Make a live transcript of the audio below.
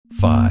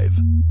5,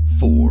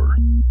 4,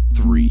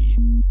 3,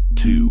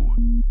 2,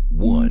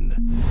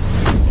 1.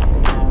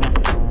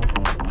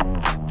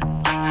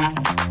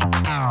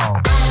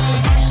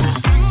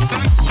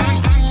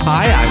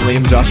 Hi, I'm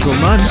Liam Joshua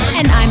Munn.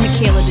 And I'm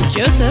Michaela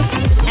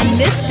DeJoseph, and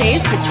this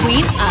stays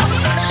between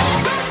us.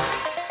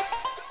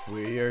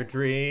 We are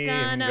dream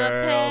Gonna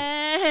girls.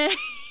 pay.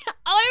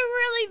 Oh, I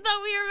really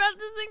thought we were about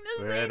to sing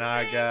the We're same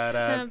not thing.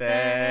 gonna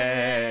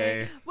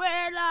pay.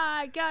 We're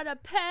not gonna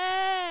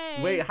pay.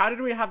 Wait, how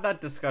did we have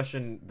that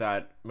discussion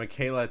that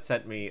Michaela had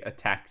sent me a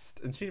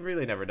text, and she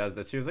really never does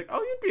this. She was like,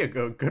 "Oh, you'd be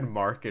a good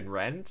Mark in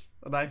Rent,"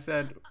 and I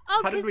said,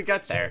 Oh, "How did 'cause we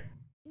get there?"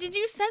 Did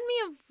you send me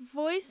a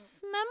voice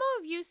memo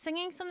of you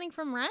singing something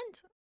from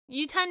Rent?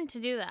 You tend to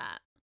do that.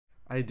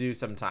 I do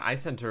sometimes. I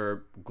sent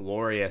her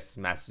glorious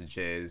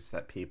messages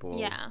that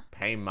people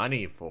pay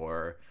money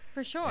for.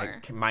 For sure.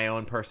 Like my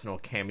own personal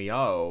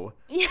cameo.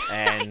 Yeah,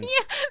 And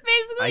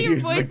basically I your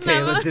use voice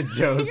Michaela memos are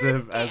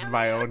DeJoseph your as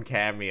my cameos. own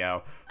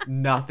cameo.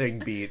 Nothing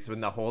beats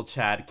when the whole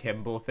Chad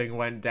Kimball thing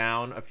went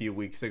down a few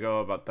weeks ago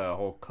about the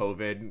whole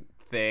COVID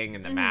thing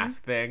and the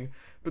mask thing.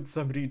 But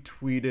somebody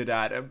tweeted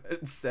at him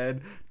and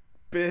said,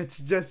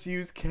 "Bitch, just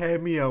use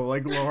cameo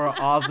like Laura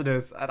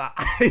Osnes," and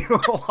I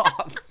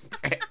lost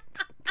it.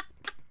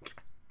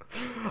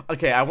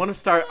 Okay, I want to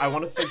start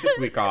this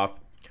week off.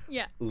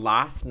 Yeah.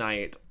 Last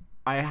night,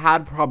 I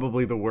had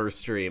probably the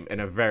worst dream in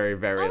a very,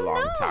 very Oh,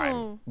 long no.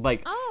 time.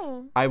 Like,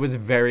 Oh. I was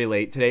very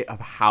late today of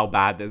how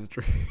bad this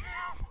dream.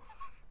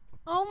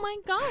 Oh my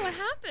god, what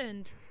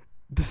happened?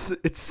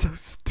 It's so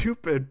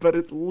stupid, but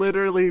it's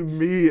literally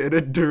me in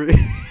a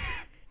dream.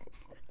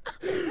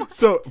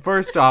 So,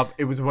 first off,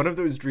 it was one of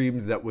those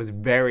dreams that was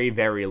very,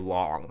 very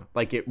long.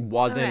 Like, it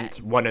wasn't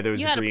one of those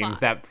You had a dreams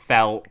plot. that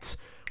felt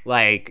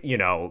like, you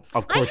know,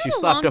 of I course had you a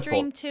slept long a full.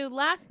 dream too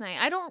last night.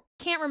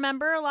 Can't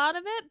remember a lot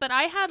of it, but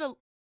I had a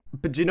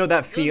But do you know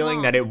that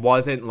feeling that long. it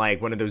wasn't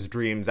like one of those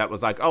dreams that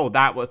was like, oh,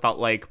 that felt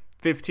like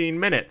 15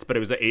 minutes, but it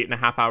was an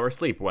 8.5 hour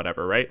sleep,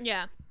 whatever, right?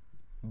 yeah.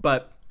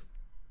 But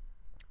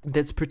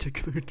this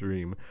particular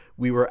dream,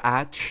 we were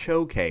at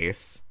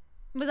Showcase.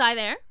 Was I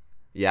there?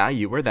 Yeah,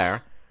 you were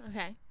there.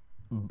 Okay.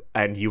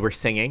 And you were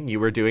singing. You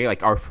were doing,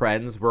 like, our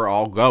friends were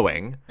all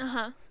going.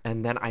 Uh-huh.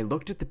 And then I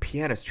looked at the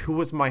pianist, who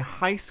was my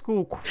high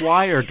school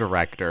choir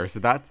director.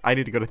 So I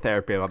need to go to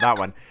therapy about that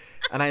one.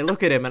 And I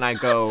look at him and I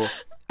go,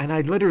 and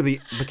I literally,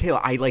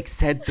 Michaela, I like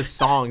said the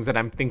songs that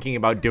I'm thinking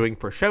about doing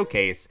for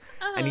Showcase.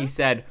 And he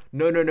said,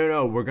 no,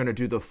 we're going to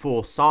do the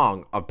full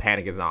song of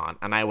Panic Is On.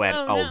 And I went,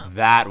 Oh, oh, no.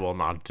 that will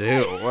not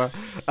do.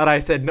 And I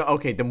said, no,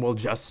 okay, then we'll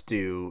just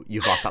do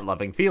You've Lost That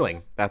Loving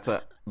Feeling. That's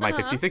my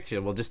 56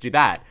 year. We'll just do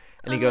that.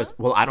 And he goes,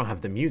 well, I don't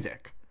have the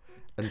music.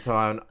 And so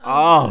I'm,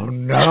 oh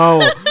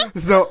no.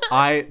 So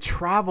I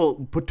travel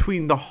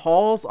between the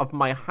halls of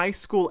my high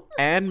school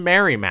and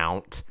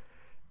Marymount,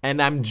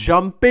 and I'm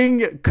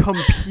jumping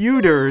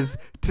computers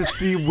to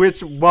see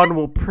which one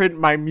will print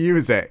my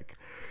music.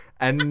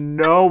 And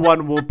no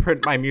one will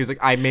print my music.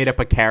 I made up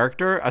a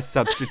character, a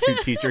substitute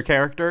teacher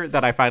character,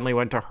 that I finally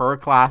went to her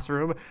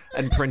classroom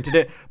and printed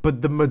it.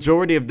 But the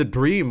majority of the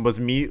dream was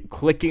me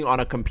clicking on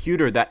a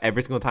computer that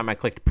every single time I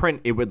clicked print,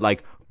 it would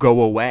like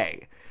go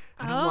away.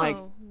 And I'm like,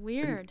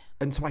 weird.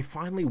 and so I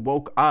finally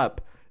woke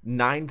up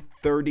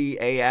 9:30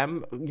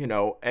 a.m., you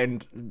know,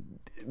 and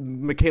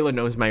Michaela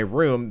knows my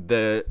room.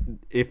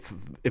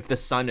 If the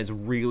sun is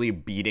really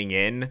beating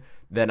in,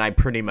 then I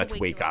pretty much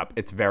wake up.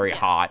 It's very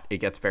hot. It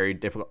gets very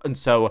difficult. And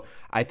so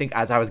I think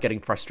as I was getting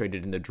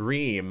frustrated in the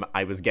dream,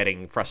 I was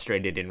getting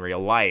frustrated in real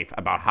life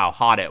about how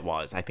hot it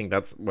was. I think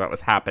that's what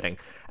was happening.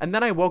 And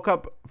then I woke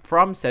up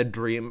from said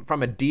dream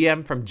from a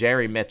DM from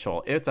Jerry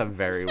Mitchell. It's a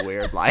very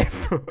weird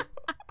life.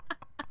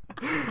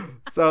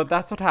 So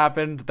that's what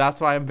happened.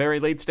 That's why I'm very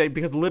late today,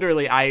 because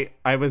literally I'm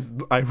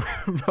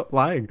not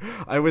lying.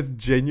 I was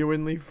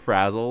genuinely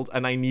frazzled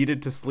and I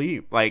needed to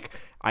sleep. Like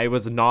I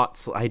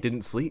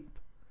didn't sleep.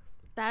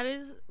 That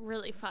is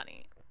really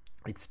funny.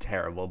 It's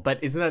terrible.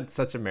 But isn't that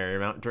such a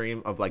Marymount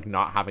dream of like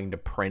not having to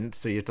print,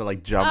 so you have to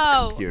like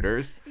jump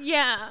computers?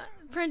 Yeah.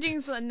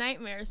 Printing's a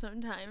nightmare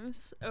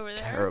sometimes over there.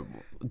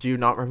 Terrible. Do you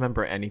not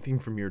remember anything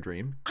from your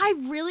dream? I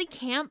really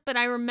can't, but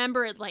I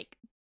remember it like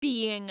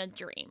being a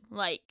dream.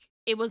 Like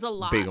it was a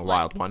lot. Being a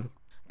wild one.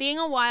 Being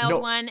a wild No.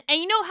 one. And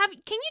you know, can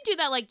you do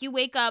that? Like you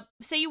wake up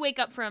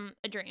from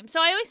a dream.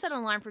 So I always set an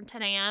alarm from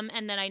 10 a.m.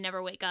 and then I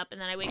never wake up, and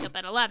then I wake up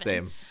at 11.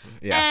 Same.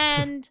 Yeah.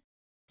 And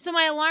so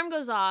my alarm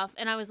goes off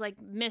and I was like,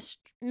 Mitt's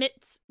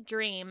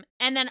dream.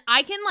 And then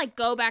I can like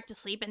go back to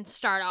sleep and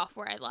start off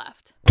where I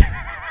left.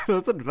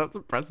 That's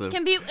impressive.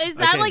 Is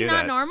I that can't like do not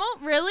that. normal?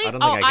 Really? I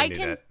don't think I can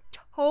do that.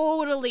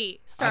 Totally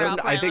start off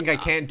where I think I left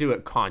off. can't do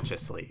it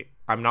consciously.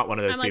 I'm not one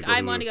of those I'm like, people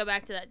I who want to go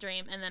back to that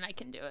dream, and then I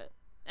can do it.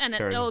 And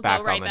turns it'll back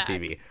go right on the back.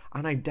 TV.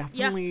 And I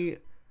definitely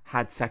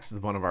had sex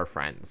with one of our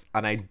friends.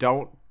 And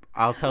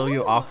I'll tell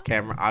you off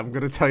camera. I'm not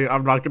going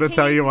to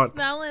tell you what.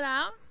 Spell it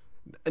out?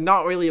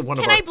 Not really one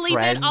of Can our I bleep it?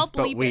 friends, I'll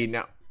but bleep we it.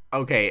 know.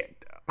 Okay.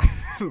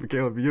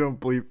 Caleb, you don't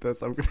bleep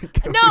this. I'm going to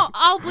kill you. No,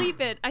 I'll bleep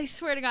it. I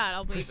swear to God,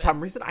 I'll bleep For it.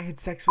 some reason, I had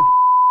sex with.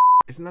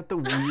 Isn't that the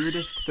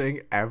weirdest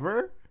thing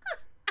ever?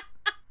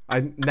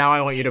 Now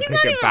I want you to He's pick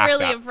not it even back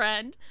really up. a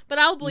friend, but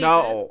I'll believe it.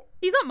 No.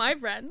 He's not my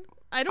friend.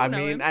 I don't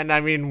know him. I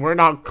mean, we're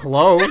not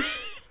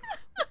close.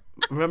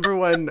 Remember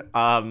when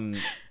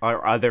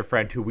our other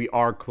friend who we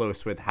are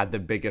close with had the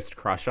biggest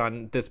crush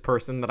on this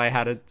person that I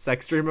had a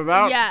sex dream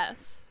about?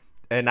 Yes.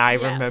 And I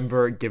Yes.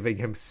 remember giving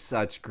him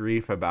such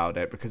grief about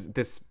it because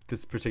this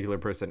particular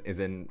person is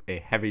in a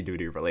heavy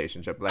duty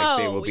relationship. Like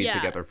they will Oh, be yeah.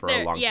 together for a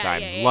They're- long yeah,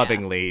 time, yeah, yeah.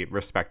 lovingly,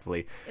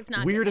 respectfully. If not,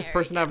 get Weirdest married,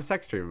 person to yeah. have a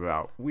sex dream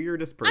about.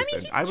 Weirdest I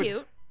person. mean, he's would,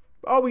 cute.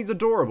 Oh, he's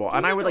adorable.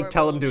 And I would like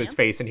tell him adorable, to his yeah.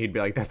 face and he'd be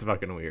like, that's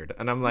fucking weird.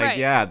 And I'm like, Right.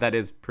 yeah, that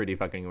is pretty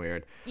fucking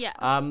weird. Yeah.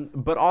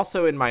 But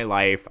also in my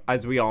life,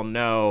 as we all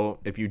know,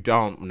 if you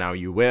don't, now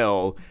you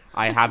will,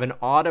 I have an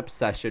odd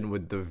obsession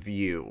with The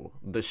View,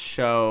 the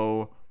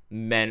show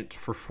meant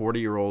for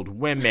 40-year-old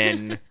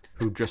women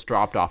who just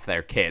dropped off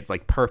their kids.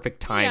 Like perfect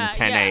time, Yeah,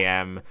 10 yeah.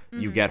 a.m.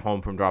 You get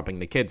home from dropping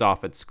the kids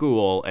off at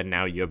school and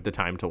now you have the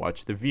time to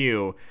watch The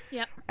View.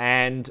 Yep.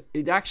 And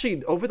it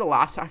actually, over the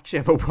last, I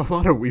have a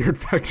lot of weird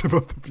facts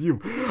about The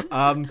View.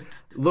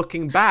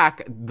 Looking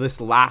back,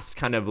 this last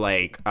kind of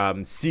like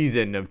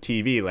season of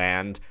TV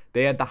Land,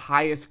 they had the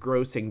highest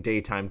grossing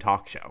daytime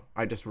talk show.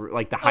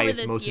 Like the highest,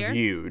 this most year?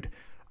 viewed.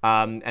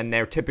 And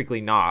they're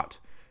typically not.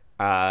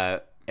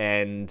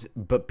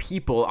 But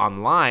people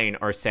online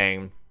are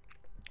saying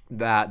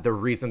that the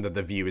reason that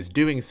The View is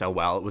doing so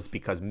well was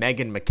because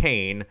Meghan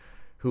McCain,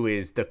 who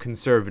is the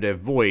conservative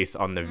voice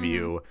on The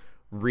View,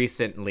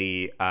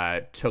 recently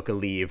took a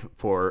leave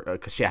for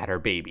because she had her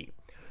baby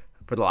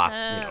for the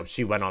last,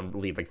 she went on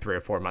leave like 3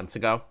 or 4 months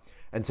ago.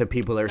 And so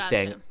people are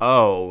saying, Gotcha.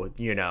 oh,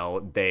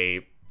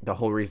 the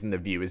whole reason The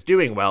View is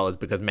doing well is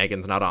because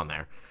Meghan's not on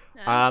there.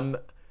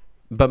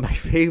 But my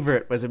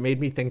favorite was it made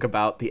me think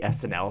about the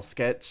SNL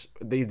sketch.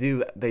 They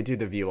do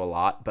The View a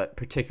lot, but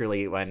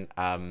particularly when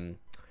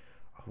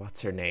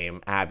what's her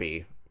name?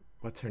 Abby.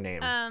 What's her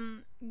name?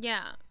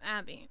 Yeah,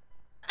 Abby.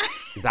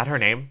 Is that her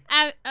name?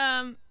 I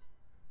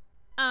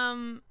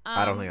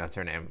don't think that's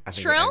her name. I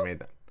think I Shrill? made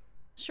that.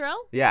 Shrill?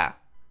 Yeah.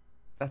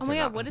 That's Oh my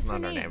her, God, what is her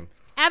not name?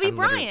 Abby I'm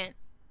literally- Bryant.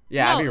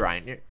 Yeah, No. Abby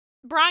Ryan.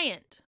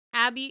 Bryant.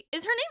 Abby.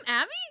 Is her name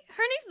Abby?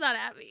 Her name's not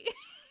Abby.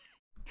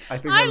 I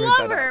think I made love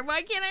that her. up.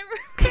 Why can't I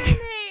remember her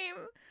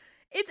name?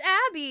 It's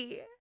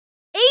Abby.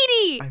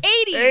 80 Bryant.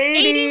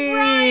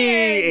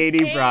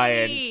 80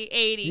 Bryant.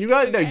 80. You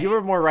got no. okay. You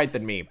were more right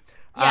than me.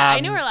 Yeah, I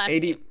knew her last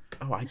 80. name.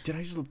 Oh, did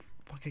I just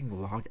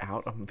fucking log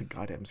out on the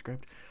goddamn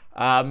script?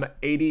 80.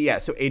 Yeah.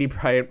 So 80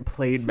 Bryant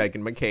played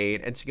Meghan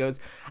McCain, and she goes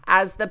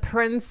as the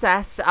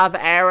Princess of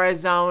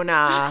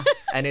Arizona,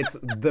 and it's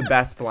the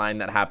best line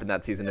that happened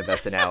that season of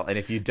SNL. And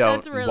if you don't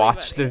That's really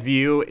watch funny. The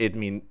View,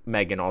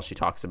 Meghan, all she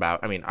talks about.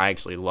 I mean, I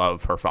actually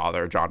love her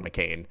father, John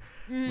McCain.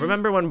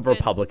 Remember when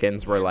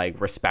Republicans were like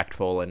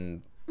respectful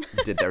and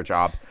did their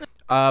job?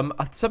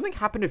 Something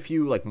happened a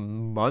few like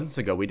months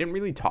ago. We didn't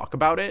really talk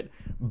about it,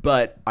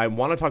 but I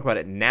want to talk about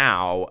it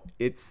now.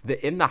 It's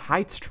the In the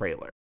Heights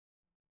trailer.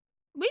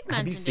 We've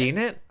mentioned Have you seen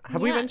it? Have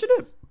we mentioned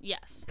it?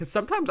 Yes. Because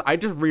sometimes I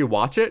just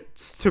rewatch it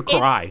to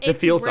cry, to it's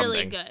feel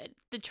really something. good.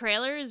 The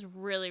trailer is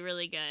really,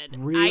 really good. I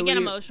Really get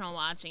emotional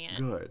watching it.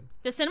 Good.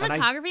 The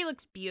cinematography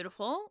looks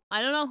beautiful.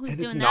 I don't know who's And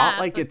doing it's that. not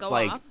like but it's go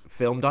like off.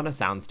 filmed on a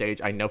soundstage.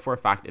 I know for a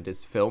fact it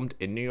is filmed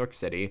in New York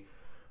City.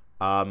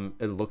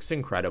 It looks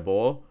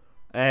incredible.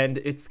 And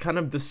it's kind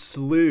of the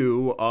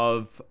slew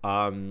of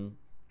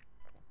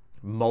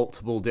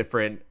multiple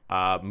different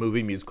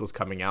movie musicals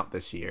coming out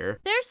this year.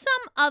 There's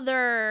some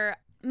other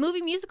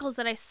movie musicals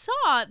that I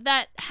saw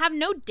that have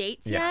no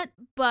dates Yeah. yet,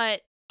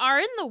 but are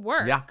in the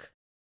work. Yeah.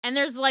 And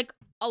there's like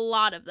a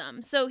lot of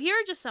them. So here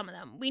are just some of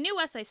them. We knew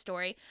West Side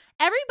Story.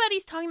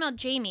 Everybody's talking about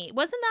Jamie.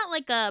 Wasn't that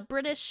like a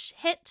British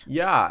hit?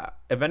 Yeah,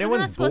 if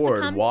anyone's supposed to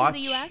bored, come to watch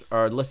the US?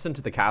 or listen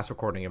to the cast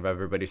recording of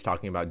Everybody's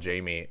Talking About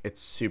Jamie.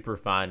 It's super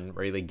fun,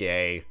 really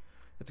gay.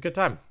 It's a good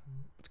time.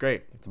 It's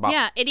great. It's about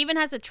Yeah, it even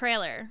has a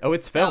trailer. Oh,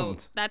 it's So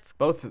filmed. that's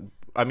Both.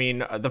 I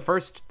mean, the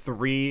first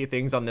 3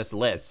 things on this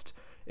list: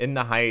 In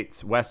the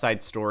Heights, West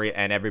Side Story,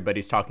 and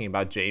Everybody's Talking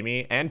About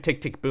Jamie, and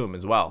Tick Tick Boom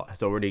as well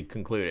has already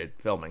concluded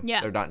filming.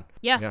 Yeah. They're done.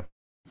 yeah.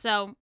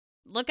 So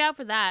look out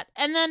for that.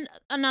 And then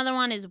another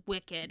one is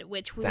Wicked,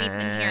 which we've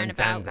been hearing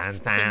about since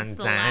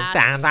the last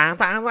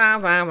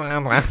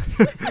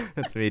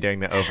That's me doing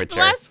the the overture.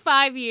 last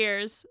 5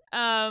 years.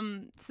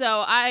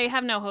 So I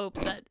have no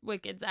hopes that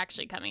Wicked's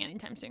actually coming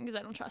anytime soon because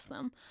I don't trust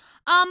them.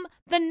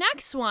 The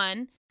next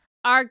one,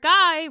 our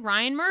guy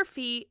Ryan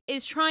Murphy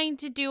is trying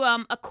to do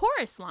a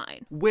chorus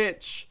line.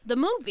 Which The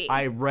movie.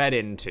 I read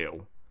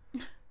into.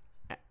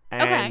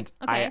 And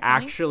I tell me.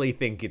 actually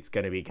think it's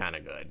going to be kind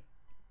of good.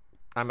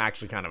 I'm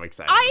actually kind of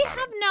excited I about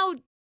have it. no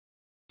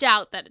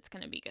doubt that it's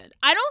going to be good.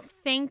 I don't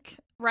think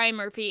Ryan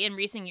Murphy in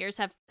recent years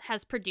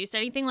has produced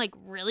anything like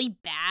really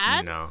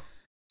bad.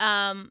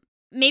 No.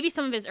 Maybe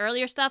some of his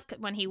earlier stuff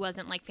when he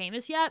wasn't like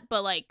famous yet,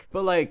 but like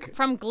But like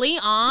from Glee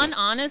on,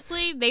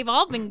 honestly, they've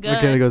all been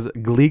good. goes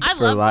Gleek I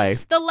love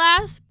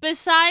Glee.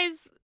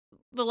 Besides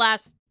the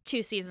last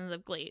 2 seasons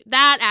of Glee.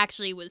 That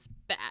actually was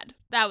bad.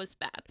 That was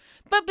bad.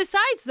 But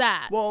besides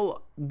that,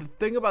 Well, the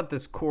thing about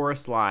this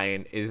chorus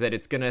line is that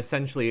it's going to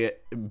essentially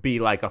be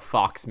like a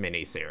Fox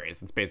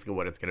miniseries. It's basically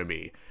what it's going to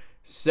be.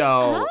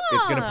 So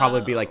it's going to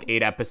probably be like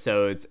 8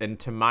 episodes. And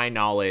to my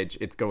knowledge,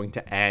 it's going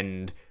to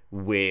end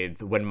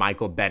with when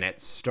Michael Bennett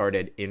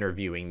started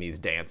interviewing these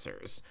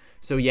dancers.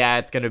 So yeah,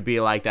 it's going to be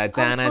like that. Oh, it's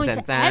going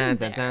to end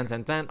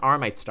there. Or it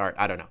might start.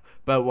 I don't know.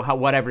 But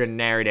whatever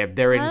narrative,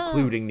 they're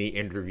including the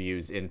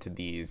interviews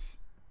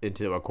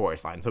into a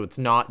chorus line. So it's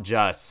not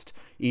just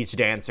each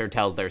dancer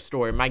tells their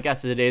story. My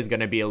guess is it is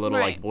going to be a little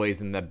like Boys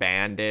in the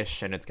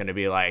Band-ish, and it's going to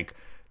be like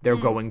they're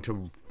going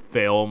to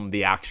film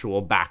the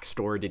actual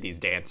backstory to these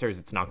dancers.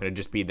 It's not going to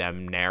just be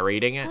them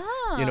narrating it.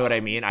 You know what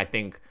I mean?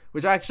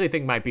 Which I actually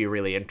think might be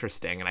really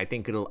interesting, and I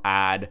think it'll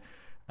add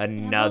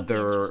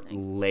another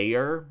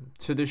layer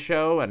to the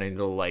show, and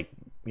it'll like,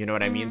 you know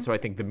what I mean? So I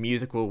think the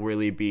music will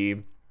really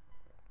be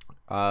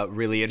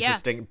really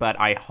interesting, but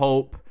I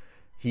hope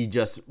he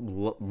just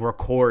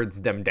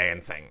records them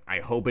dancing. I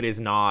hope it is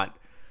not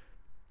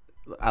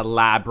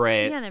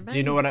elaborate. Yeah, do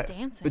you know what I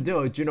dancing.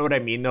 do you know what I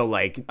mean though?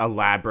 Like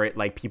elaborate,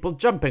 like people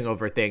jumping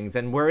over things,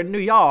 and we're in New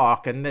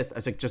York, and this. I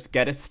was like, just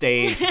get a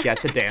stage,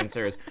 get the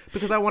dancers,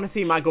 because I want to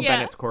see Michael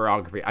Bennett's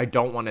choreography. I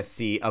don't want to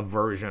see a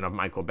version of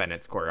Michael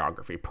Bennett's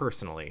choreography.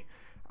 Personally,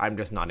 I'm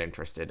just not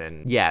interested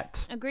in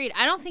yet. Agreed.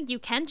 I don't think you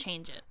can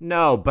change it.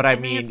 No, but I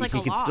mean, it's like he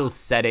a could law. still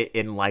set it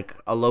in like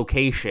a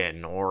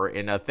location or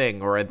in a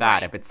thing or that.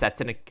 Right. If it sets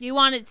in a You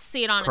want to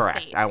see it on a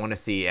correct, stage. I want to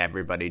see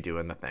everybody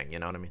doing the thing. You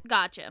know what I mean?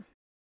 Gotcha.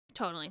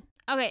 Totally.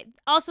 Okay.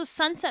 Also,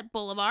 Sunset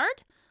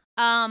Boulevard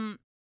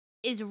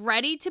is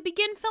ready to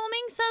begin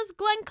filming, says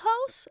Glenn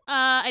Close.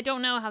 I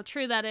don't know how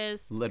true that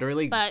is,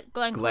 Literally, but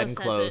Glenn Close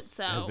Close says it.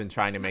 So has been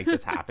trying to make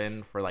this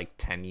happen for like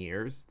 10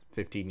 years,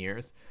 15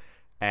 years.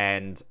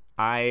 And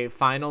I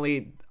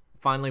finally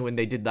when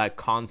they did that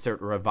concert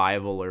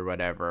revival or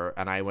whatever,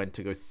 and I went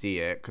to go see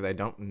it because I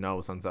don't know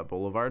Sunset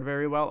Boulevard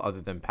very well,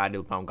 other than Patti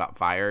LuPone got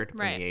fired in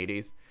the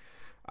 80s.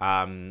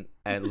 And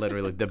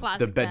literally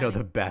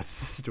the best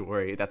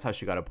story. That's how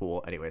she got a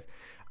pool. Anyways,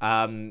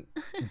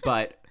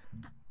 but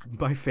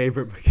my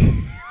favorite.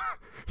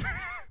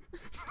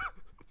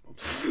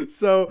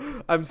 So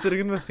I'm sitting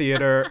in the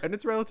theater, and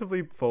it's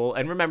relatively full.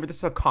 And remember, this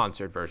is a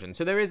concert version,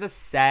 so there is a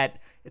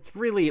set. It's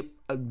really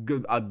a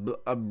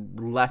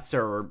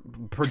lesser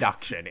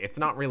production. It's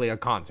not really a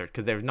concert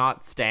because they're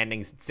not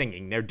standing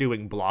singing. They're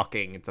doing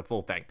blocking. It's a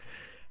full thing.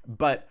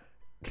 But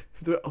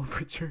the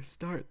overture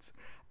starts,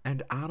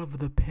 and out of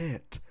the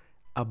pit,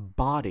 a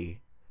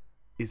body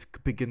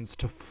begins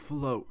to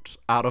float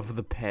out of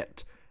the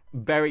pit.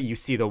 You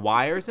see the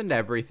wires and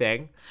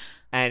everything.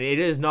 And it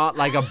is not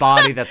like a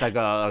body that's like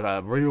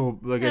a real,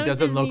 like it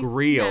doesn't look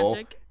real.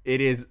 Magic. It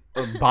is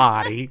a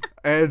body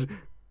and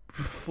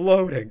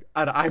floating,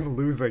 and I'm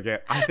losing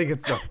it. I think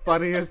it's the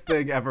funniest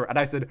thing ever. And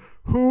I said,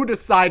 who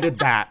decided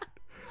that?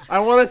 I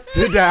want to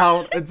sit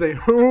down and say,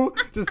 who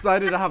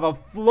decided to have a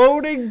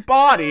floating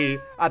body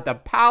at the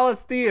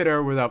Palace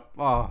Theater with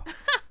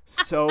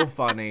so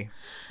funny.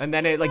 And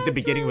then the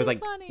beginning was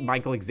like funny.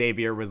 Michael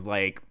Xavier was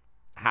like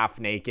half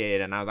naked,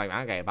 and I was like,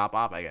 okay, pop,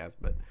 I guess.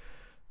 But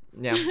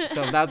yeah,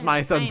 so that's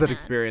my Sunset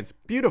experience.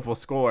 Beautiful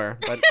score,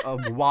 but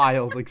a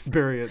wild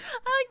experience.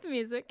 I like the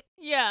music.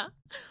 Yeah,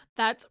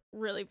 that's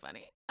really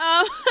funny.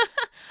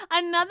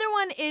 Another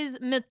one is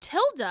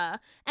Matilda,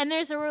 and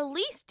there's a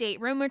release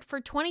date rumored for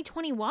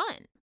 2021.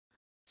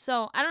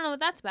 So I don't know what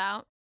that's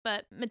about,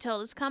 but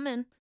Matilda's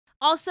coming.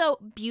 Also,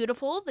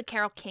 Beautiful, the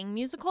Carole King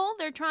musical.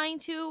 They're trying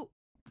to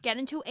get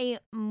into a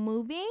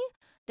movie.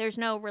 There's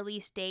no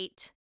release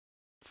date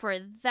for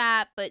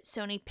that, but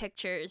Sony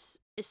Pictures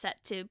is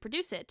set to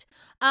produce it.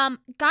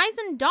 Guys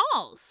and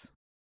Dolls.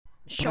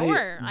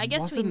 Sure, I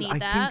guess we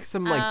need that. I think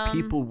some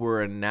people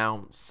were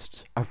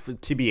announced.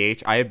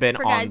 TBH, I have been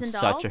for on Guys and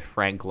such a Dolls?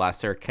 Frank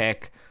Lesser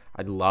kick.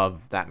 I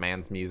love that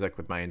man's music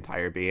with my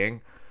entire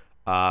being.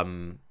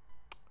 I'm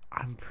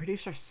pretty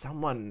sure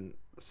someone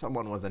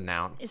was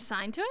announced. Is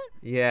signed to it?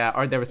 Yeah,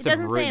 or there was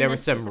doesn't say in there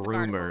this was some specific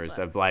article, rumors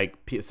but- of like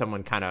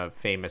someone kind of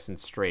famous and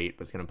straight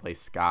was gonna play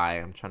Sky.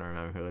 I'm trying to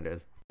remember who it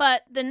is.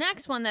 But the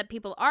next one that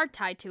people are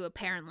tied to,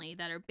 apparently,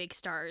 that are big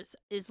stars,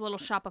 is Little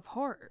Shop of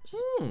Horrors,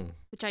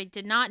 which I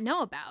did not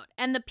know about.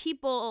 And the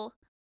people,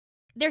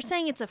 they're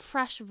saying it's a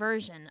fresh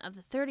version of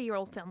the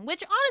 30-year-old film,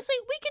 which honestly,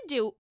 we could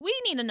do. We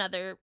need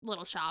another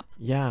Little Shop.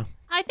 Yeah.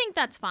 I think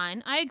that's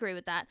fine. I agree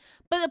with that.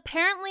 But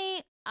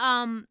apparently,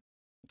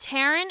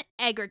 Taron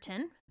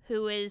Egerton,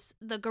 who is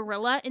the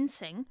gorilla in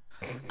Sing,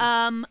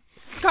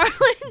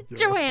 Scarlett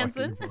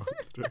Johansson.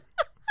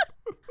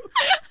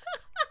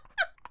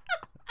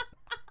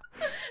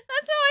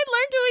 That's how I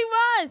learned who he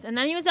was. And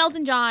then he was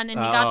Elton John, and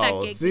he got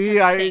that gig. See,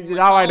 because of Sing. Let's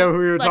now I all- know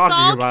who you're let's talking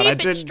all about.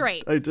 Keep it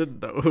straight. I didn't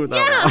know who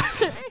that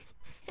was.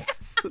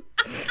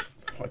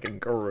 Fucking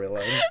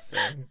gorilla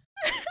insane.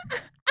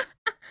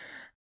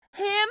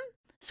 Him,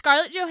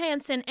 Scarlett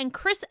Johansson, and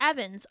Chris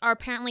Evans are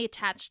apparently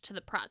attached to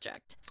the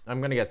project. I'm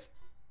gonna guess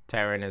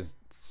Taron is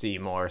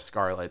Seymour,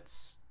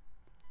 Scarlett's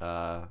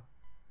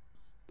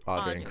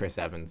Audrey and Chris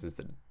Evans is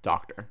the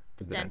doctor,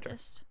 is the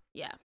dentist.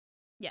 Yeah.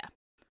 Yeah.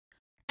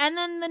 And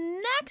then the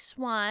next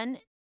one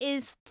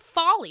is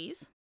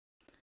Follies.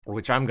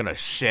 Which I'm gonna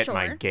shit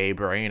my Sure. gay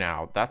brain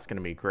out. That's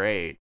gonna be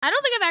great. I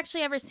don't think I've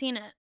actually ever seen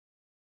it.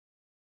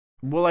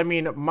 Well, I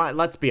mean,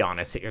 let's be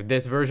honest here.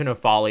 This version of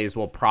Follies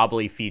will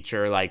probably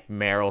feature like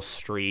Meryl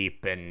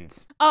Streep and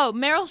Oh,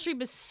 Meryl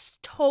Streep is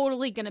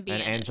totally gonna be in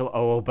it. Angela.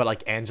 Oh, but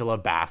like Angela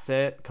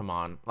Bassett. Come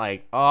on,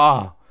 like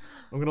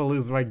I'm gonna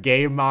lose my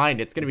gay mind.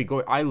 It's gonna be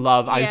I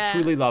Yeah.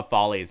 truly love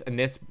Follies, and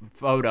this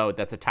photo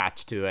that's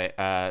attached to it,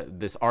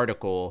 this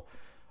article,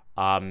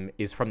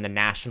 is from the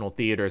National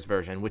Theater's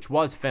version, which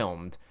was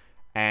filmed,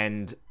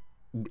 and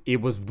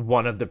it was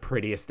one of the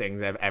prettiest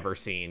things I've ever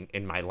seen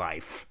in my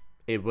life.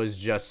 It was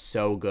just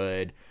so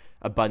good.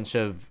 A bunch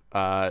of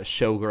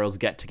showgirls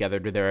get together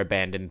to their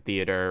abandoned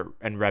theater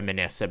and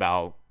reminisce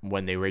about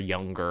when they were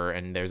younger.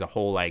 And there's a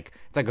whole it's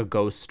like a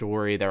ghost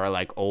story. There are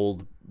like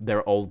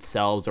their old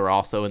selves are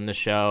also in the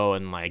show,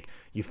 and like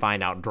you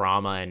find out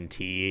drama and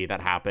tea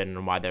that happened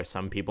and why there's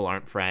some people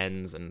aren't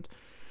friends, and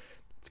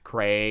it's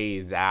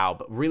crazy out,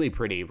 but really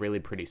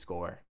pretty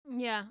score.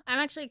 Yeah, I'm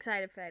actually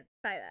excited by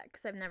that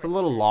because I've never. It's a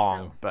little seen it,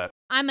 long, so. but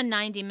I'm a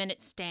 90-minute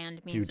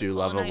stand musical. You do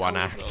love and a one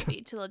I always act. will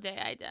be till the day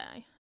I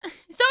die.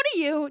 So do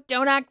you.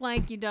 Don't act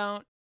like you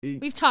don't.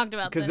 We've talked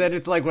about this. because then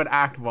it's like when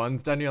Act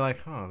 1's done, you're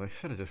like, oh, they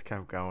should have just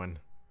kept going.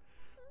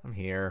 I'm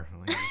here.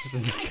 Like, they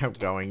should've just kept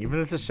going. Even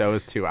if the show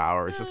is 2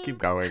 hours, just keep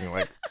going.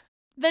 Like,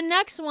 The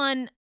next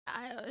one,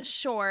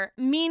 sure.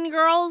 Mean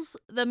Girls,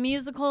 the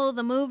musical,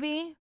 the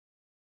movie,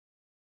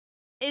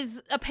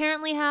 is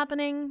apparently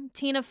happening.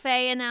 Tina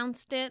Fey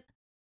announced it.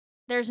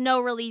 There's no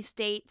release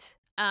date,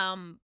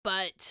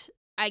 but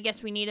I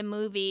guess we need a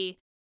movie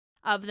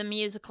of the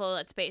musical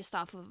that's based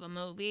off of a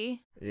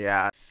movie.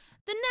 yeah.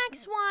 The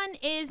next one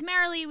is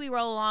Merrily We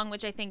Roll Along,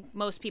 which I think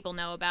most people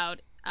know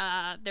about.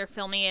 They're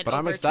filming it But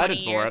I'm over excited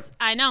 20 for years. it.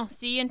 I know.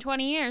 See you in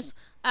 20 years.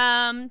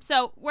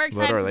 So we're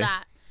excited Literally. for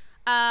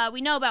that.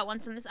 We know about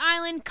Once on This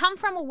Island. Come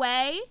From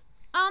Away.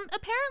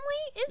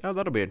 Apparently is Oh,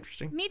 that'll be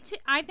interesting. me too.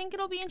 I think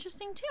it'll be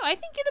interesting too. I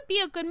think it'll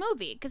be a good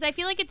movie because I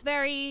feel like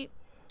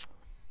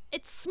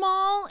it's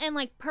small and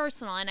like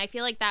personal, and I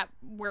feel like that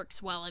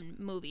works well in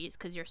movies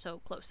because you're so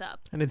close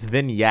up. And it's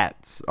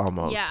vignettes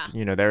almost. Yeah.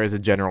 You know, there is a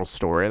general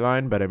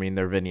storyline, but I mean,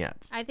 they're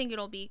vignettes. I think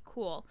it'll be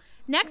cool.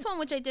 Next one,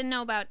 which I didn't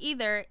know about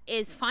either,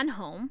 is Fun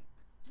Home,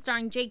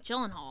 starring Jake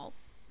Gyllenhaal.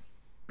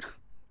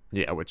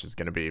 Yeah, which is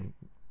going to be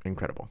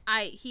incredible.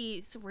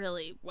 He's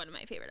really one of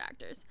my favorite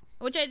actors.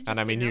 Which I just And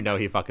I mean, didn't know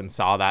he fucking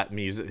saw that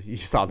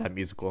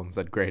musical and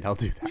said, great, I'll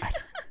do that.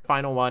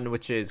 Final one,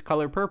 which is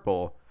Color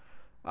Purple.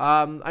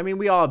 I mean,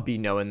 we all be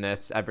knowing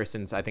this ever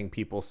since I think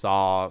people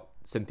saw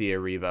Cynthia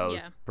Erivo's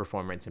Yeah.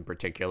 performance in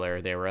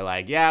particular. They were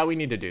like, yeah, we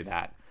need to do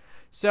that.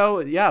 So,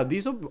 yeah,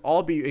 these will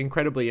all be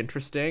incredibly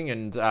interesting.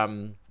 And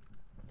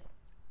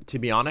to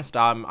be honest,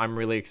 I'm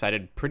really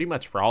excited pretty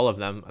much for all of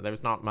them.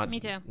 There's not much, Me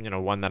too.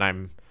 one that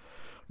I'm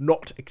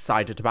not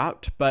excited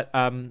about. But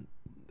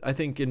I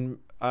think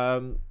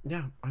I'm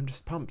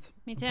just pumped.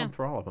 Me I'm too. pumped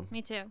for all of them.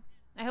 Me too.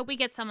 I hope we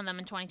get some of them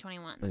in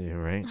 2021. You're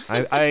right.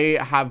 I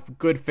have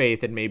good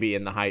faith in maybe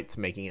In the Heights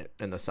making it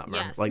in the summer,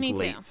 Yes, like me too.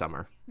 late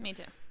summer. Me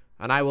too.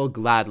 And I will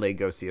gladly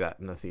go see that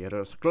in the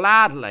theaters.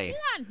 Gladly.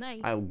 Yeah,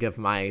 I will give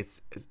my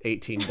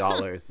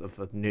 $18 of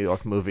a New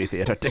York movie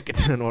theater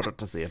ticket in order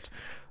to see it.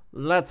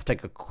 Let's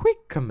take a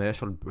quick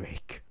commercial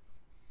break.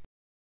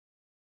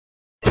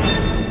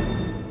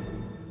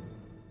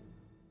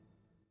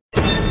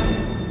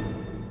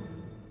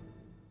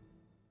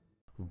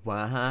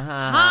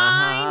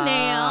 Hi,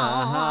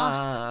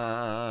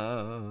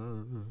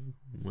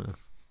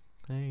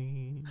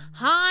 Hey.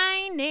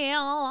 Hi,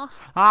 Neil.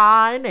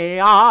 Hi,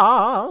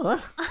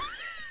 Neil.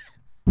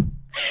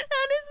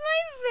 That is my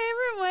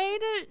favorite way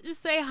to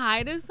say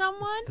hi to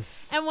someone.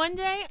 And one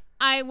day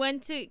I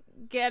went to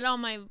get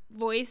on my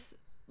voice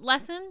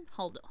lesson.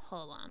 Hold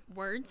on.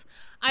 Words.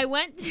 I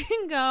went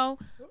to go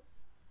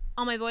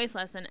on my voice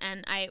lesson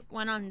and I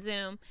went on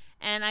Zoom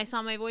and I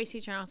saw my voice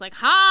teacher and I was like,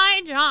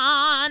 "Hi,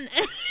 John."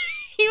 And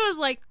he was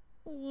like,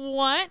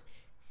 "What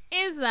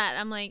is that?"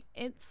 I'm like,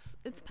 It's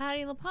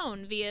Patti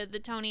LuPone via the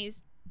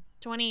Tonys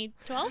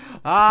 2012."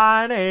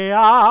 Hi,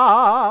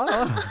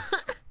 Neil.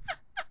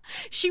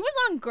 She was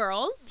on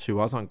Girls She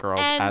was on Girls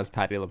And as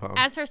Patti LuPone.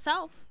 as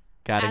herself.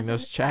 Getting as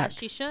those as checks.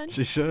 she should.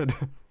 She should.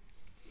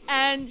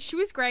 And she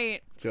was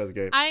great. She was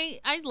great. I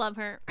love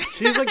her.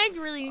 She's like, I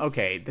really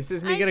okay, this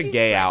is me gonna she's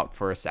gay great. out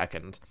for a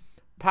second.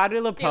 Patti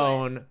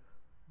LuPone,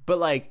 but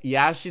like,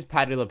 yeah, she's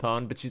Patti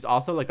LuPone, but she's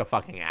also like a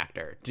fucking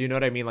actor. Do you know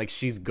what I mean? Like,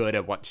 she's good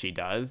at what she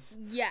does.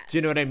 Yes. Do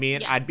you know what I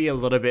mean? Yes. I'd be a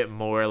little bit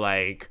more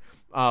like,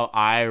 oh,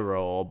 eye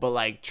roll. But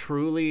like,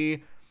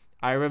 truly,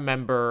 I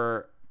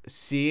remember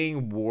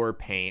seeing War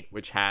Paint,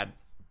 which had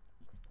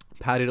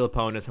Patti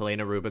LuPone as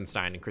Helena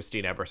Rubinstein and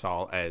Christine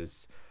Ebersol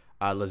as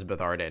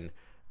Elizabeth Arden.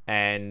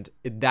 And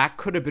that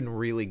could have been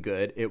really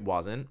good. It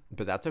wasn't,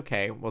 but that's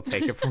okay. We'll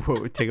take it for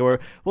what we take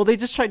it. Well, they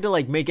just tried to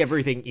like make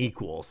everything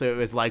equal. So it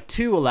was like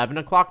 2 11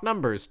 o'clock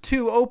numbers,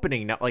 2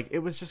 opening. Like it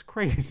was just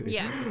crazy.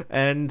 Yeah.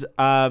 And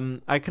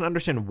I can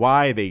understand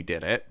why they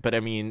did it, but I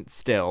mean,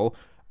 still.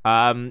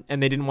 And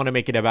they didn't want to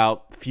make it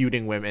about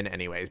feuding women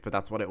anyways, but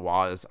that's what it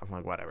was. I'm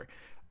like, whatever.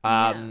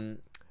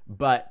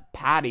 But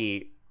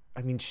Patty,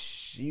 I mean,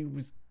 she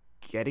was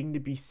getting to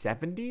be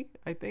 70,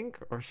 I think,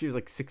 or she was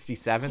like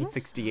 67,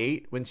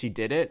 68 when she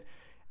did it.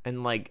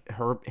 And like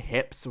her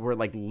hips were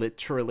like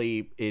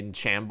literally in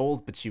shambles,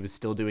 but she was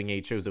still doing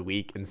 8 shows a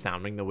week and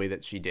sounding the way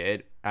that she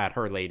did at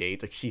her late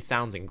age. Like she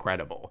sounds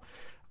incredible.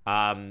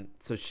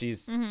 So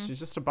she's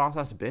just a boss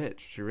ass bitch.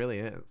 She really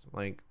is.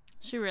 Like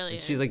she really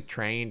is. She's like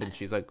trained and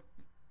she's like,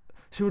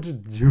 she was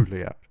just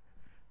Juliet.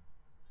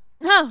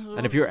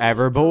 And if you're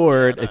ever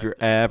bored,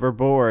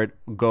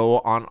 go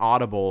on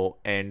Audible,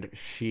 and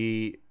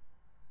she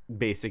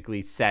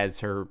basically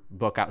says her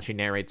book out. She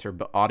narrates her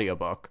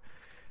audiobook,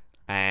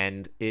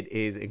 and it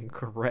is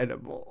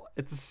incredible.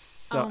 It's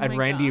so. And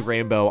Randy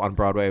Rainbow on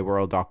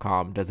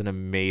BroadwayWorld.com does an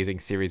amazing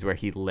series where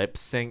he lip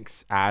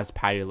syncs as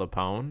Patti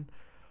LuPone.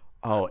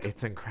 Oh,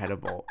 it's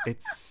incredible.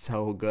 It's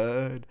so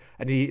good.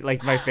 And he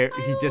like my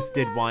favorite. He just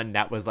did one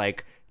that was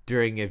like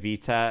during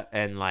Evita,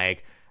 and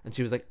like. And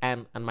she was like,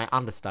 and my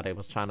understudy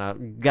was trying to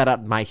get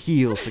up my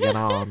heels to get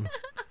on.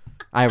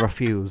 I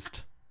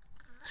refused.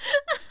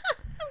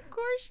 Of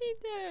course she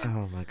did.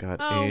 Oh my god.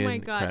 Oh my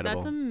god,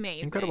 that's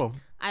amazing. Incredible.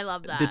 I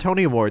love that. The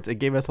Tony Awards, it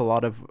gave us a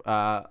lot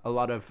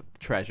of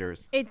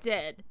treasures. It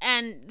did.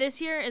 And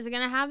this year, is it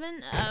gonna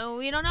happen?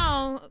 We don't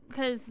know,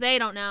 because they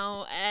don't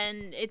know,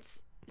 and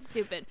it's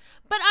stupid.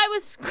 But I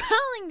was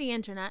scrolling the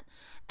internet,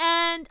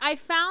 and I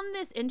found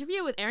this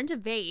interview with Aaron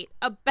Tveit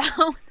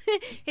about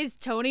his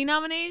Tony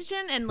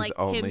nomination and like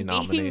him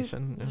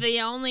being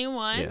the only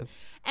one. Yes.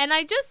 And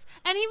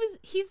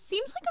he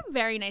seems like a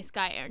very nice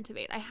guy, Aaron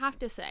Tveit, I have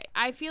to say.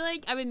 I feel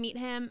like I would meet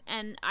him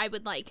and I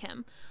would like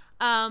him.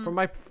 From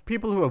my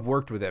people who have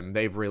worked with him,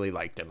 they've really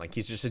liked him. Like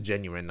he's just a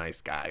genuine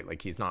nice guy.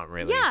 Like he's not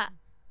really. Yeah.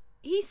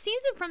 He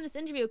seems it from this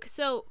interview.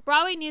 So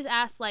Broadway News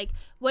asked, like,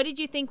 what did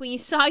you think when you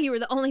saw you were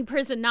the only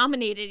person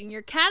nominated in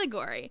your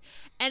category?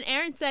 And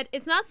Aaron said,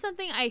 it's not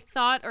something I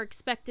thought or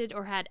expected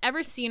or had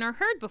ever seen or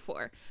heard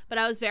before, but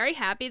I was very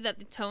happy that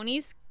the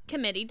Tonys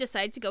committee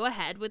decided to go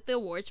ahead with the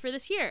awards for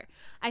this year.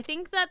 I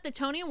think that the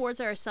Tony Awards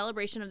are a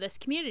celebration of this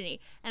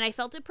community, and I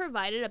felt it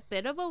provided a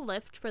bit of a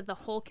lift for the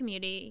whole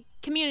community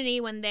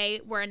when they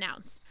were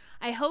announced.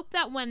 I hope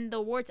that when the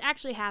awards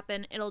actually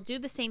happen, it'll do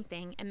the same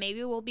thing, and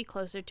maybe we'll be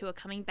closer to a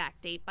coming back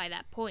date by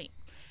that point.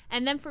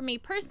 And then for me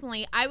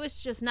personally, I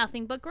was just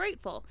nothing but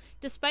grateful.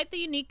 Despite the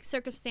unique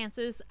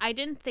circumstances, I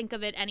didn't think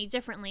of it any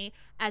differently,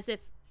 as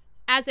if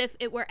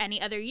it were any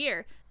other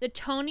year. The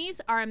Tonys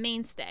are a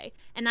mainstay,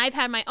 and I've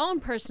had my own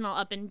personal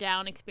up and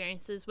down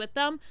experiences with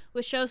them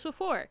with shows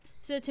before.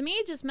 So to me,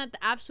 it just meant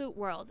the absolute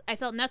world. I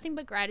felt nothing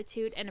but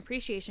gratitude and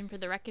appreciation for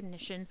the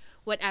recognition,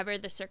 whatever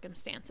the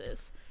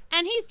circumstances.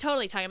 And he's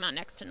totally talking about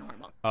Next to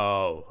Normal.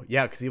 Oh,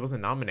 yeah, because he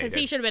wasn't nominated. Because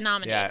he should have been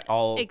nominated.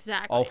 Yeah,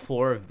 exactly. All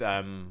 4 of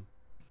them,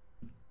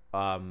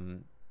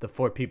 the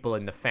 4 people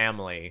in the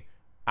family,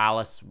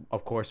 Alice,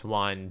 of course,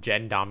 won.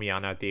 Jen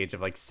Damiano at the age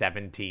of like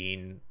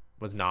 17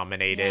 was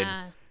nominated.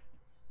 Yeah.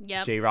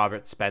 Yep. J.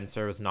 Robert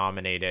Spencer was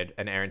nominated,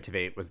 and Aaron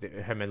Tveit was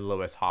him and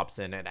Lewis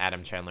Hobson and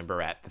Adam Chandler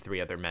Barrett, the 3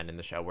 other men in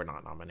the show, were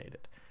not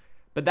nominated.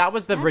 But that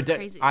was the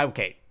crazy.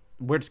 Okay,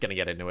 we're just gonna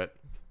get into it.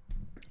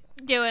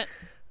 Do it.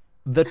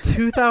 The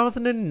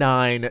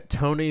 2009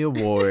 Tony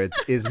Awards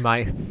is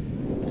my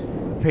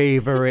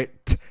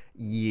favorite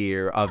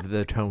year of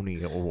the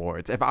Tony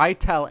Awards. If I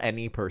tell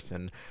any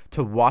person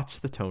to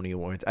watch the Tony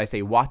Awards, I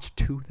say watch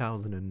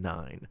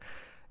 2009.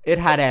 It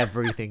had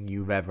everything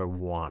you've ever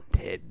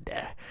wanted.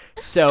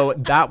 So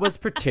that was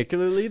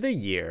particularly the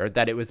year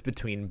that it was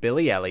between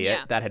Billy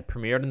Elliot, that had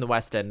premiered in the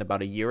West End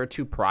about a year or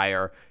 2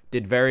 prior,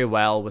 did very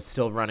well, was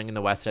still running in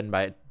the West End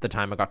by the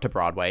time it got to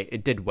Broadway.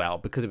 It did well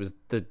because it was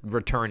the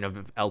return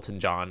of Elton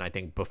John, I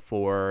think,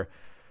 before...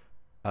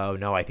 Oh,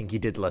 no, I think he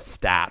did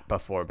Lestat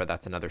before, but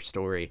that's another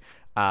story.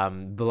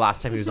 The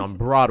last time he was on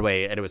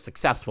Broadway and it was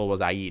successful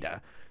was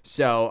Aida.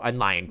 So, and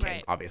Lion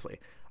King, obviously.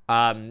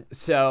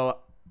 So...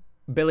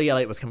 Billy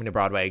Elliot was coming to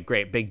Broadway,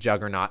 great, big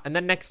juggernaut. And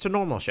then Next to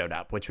Normal showed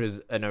up, which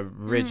was an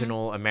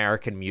original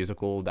American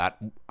musical that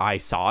I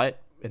saw it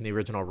in the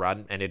original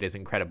run, and it is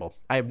incredible.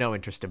 I have no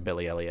interest in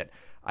Billy Elliot.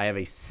 I have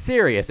a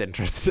serious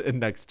interest in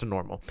Next to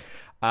Normal.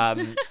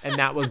 And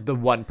that was the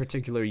one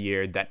particular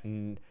year that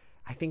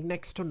I think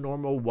Next to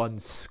Normal won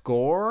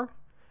Score.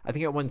 I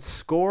think it won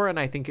Score, and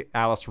I think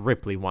Alice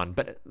Ripley won.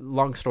 But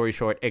long story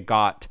short, it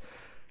got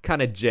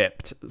kind of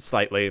gypped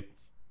slightly,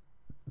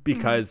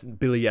 because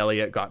Billy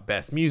Elliot got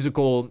Best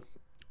Musical.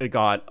 It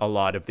got a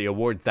lot of the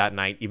awards that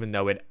night, even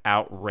though it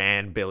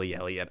outran Billy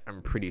Elliot,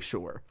 I'm pretty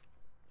sure.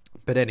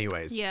 But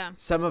anyways,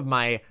 some of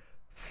my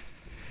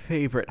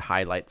favorite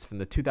highlights from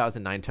the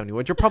 2009 Tony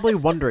Awards. You're probably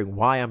wondering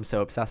why I'm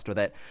so obsessed with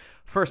it.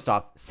 First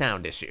off,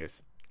 sound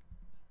issues.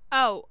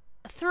 Oh,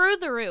 through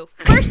the roof.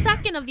 First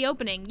second of the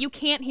opening, you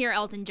can't hear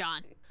Elton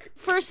John.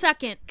 First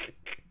second,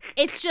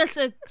 it's just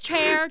a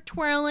chair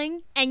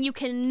twirling, and you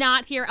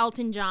cannot hear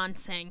Elton John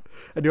sing.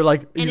 And you're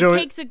like, And it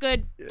takes a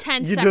good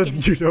 10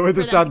 seconds. You know what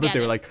the for them sound, to but get they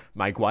were it. like,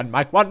 Mike 1,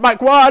 Mike 1,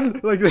 Mike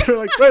 1. Like they're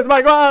like, where's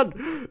Mike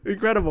 1?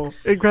 Incredible,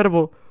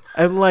 incredible.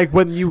 And like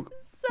when you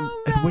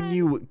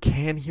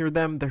can hear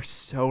them, they're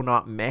so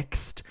not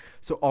mixed.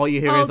 So all you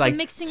hear is the like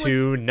mixing was-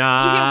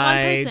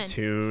 tonight, you hear one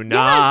person.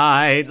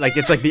 tonight. Like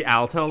it's like the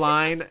alto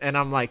line, and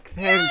I'm like,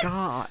 thank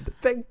God,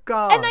 thank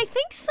God. And I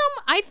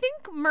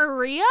think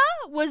Maria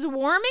was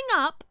warming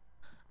up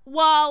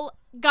while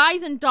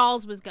Guys and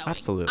Dolls was going.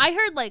 Absolutely. I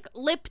heard like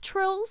lip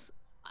trills,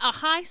 a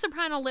high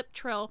soprano lip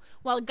trill,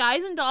 while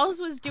Guys and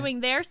Dolls was doing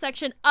their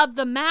section of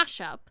the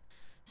mashup.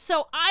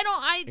 So the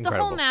whole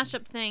Incredible.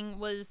 mashup thing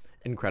was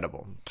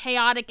Incredible.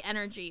 chaotic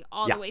energy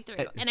all Yeah. the way through.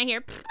 And I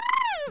hear,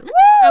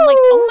 I'm like,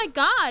 oh my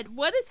God,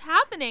 what is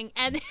happening?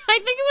 And I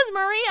think it was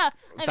Maria.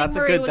 I think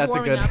Maria was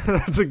warming up.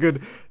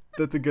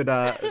 That's a good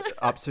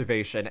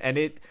observation.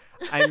 And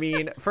I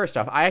mean, first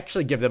off, I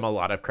actually give them a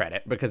lot of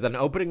credit because an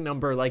opening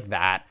number like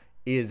that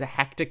is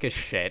hectic as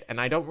shit. And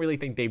I don't really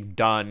think they've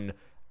done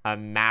a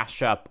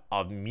mashup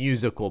of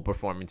musical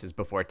performances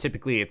before.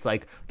 Typically it's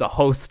like the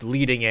host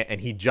leading it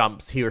and he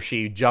or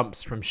she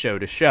jumps from show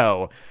to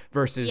show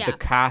versus the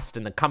cast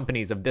and the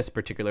companies of this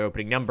particular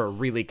opening number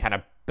really kind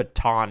of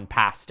baton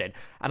past it.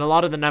 And a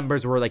lot of the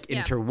numbers were like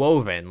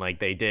interwoven, like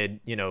they did,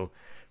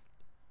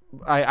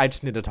 I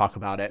just need to talk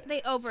about it.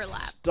 They overlap.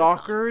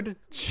 Stockard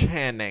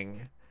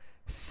Channing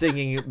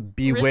singing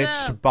Bewitched,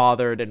 Rizzo.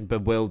 Bothered, and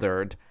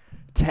Bewildered,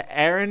 to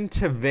Aaron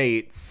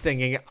Tveit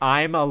singing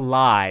I'm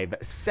Alive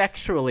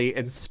sexually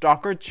in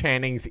Stockard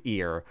Channing's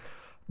ear.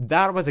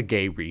 That was a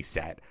gay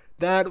reset.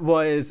 That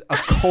was a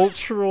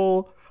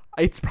cultural...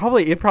 It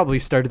probably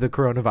started the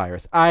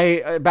coronavirus.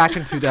 Back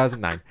in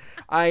 2009.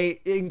 An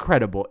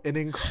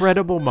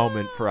incredible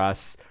moment for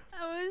us.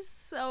 That was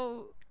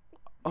so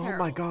Oh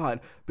terrible. my God.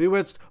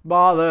 Bewitched,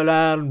 bothered,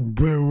 and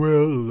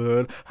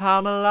bewildered.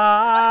 I'm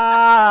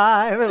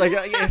alive. Like,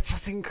 it's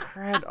just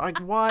incredible. Like,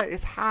 what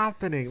is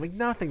happening? Like,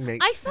 nothing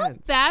makes I sense.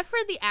 felt bad for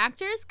the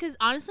actors because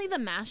honestly, the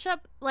mashup,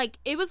 like,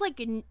 it was like,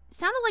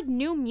 sounded like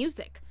new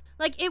music.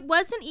 Like, it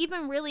wasn't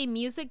even really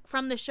music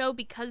from the show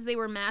because they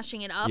were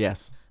mashing it up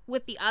Yes.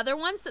 with the other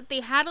ones that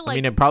they had to, like, I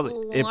mean, it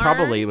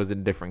probably learn. was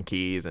in different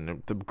keys,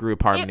 and the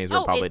group harmonies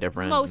were probably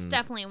different. Most and-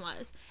 definitely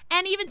was.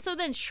 And even so,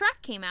 then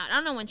Shrek came out. I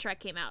don't know when Shrek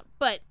came out,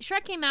 but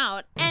Shrek came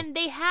out, and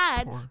they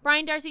had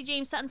Brian Darcy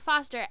James, Sutton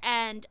Foster,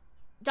 and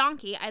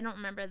Donkey. I don't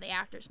remember the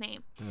actor's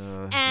name. his name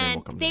will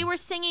And come they to me. were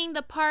singing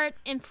the part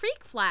in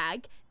Freak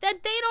Flag that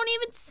they don't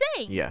even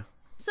sing. Yeah,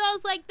 So I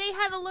was like, they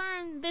had to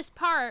learn this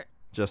part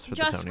just for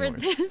the just Tony for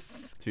Awards.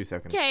 this 2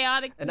 seconds.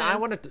 chaotic. And I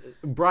wanted to,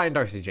 Brian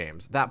Darcy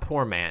James, that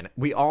poor man.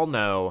 We all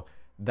know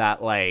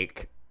that,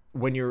 like,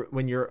 when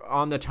you're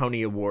on the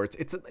Tony Awards,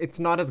 it's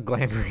not as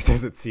glamorous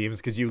as it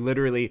seems, because you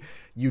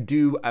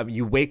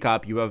wake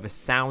up, you have a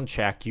sound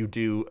check, you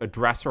do a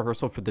dress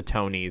rehearsal for the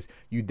Tonys,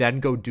 you then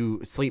go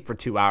sleep for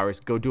 2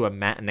 hours, go do a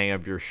matinee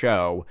of your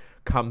show,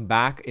 come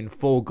back in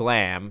full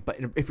glam. But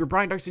if you're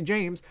Brian Darcy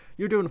James,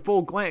 you're doing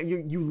full glam.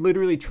 You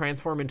literally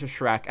transform into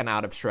Shrek and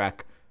out of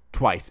Shrek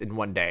twice in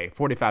one day,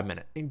 45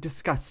 minutes.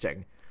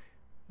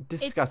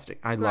 Disgusting.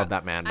 I love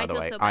that gross. man, by I the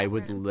feel way. so bad I for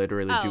would him.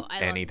 literally do Oh, I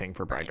love anything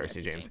for Brian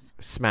Darcy James.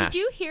 Smash. Did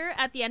you hear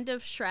at the end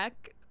of Shrek,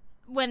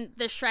 when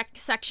the Shrek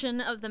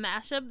section of the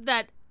mashup,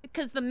 that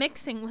because the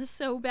mixing was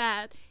so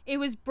bad, it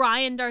was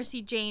Brian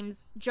Darcy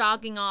James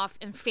jogging off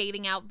and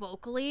fading out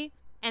vocally,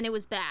 and it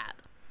was bad.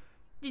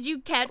 Did you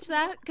catch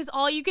that? Because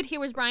all you could hear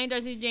was Brian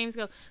Darcy James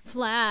go,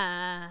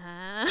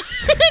 fly,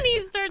 and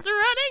he starts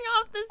running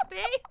off the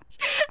stage.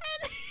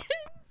 And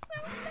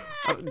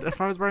it's so bad. If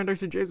I was Brian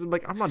Darcy James, I'm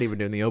like, I'm not even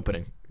doing the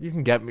opening. You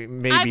can get me,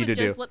 maybe I would to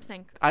just do. lip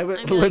sync. I would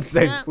I'd be lip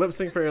sync, "Nah." lip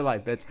sync for your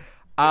life, bitch.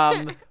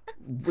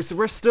 So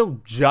we're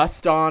still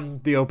just on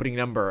the opening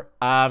number.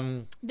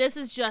 This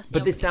is just.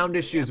 But the sound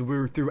issues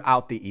were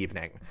throughout the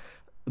evening.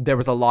 There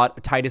was a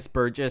lot. Titus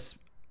Burgess,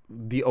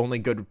 the only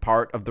good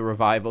part of the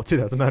revival,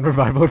 2009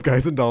 revival of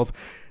Guys and Dolls,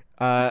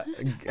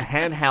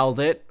 handheld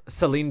it.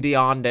 Celine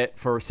Dion'd it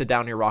for "Sit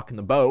Down Here, Rockin'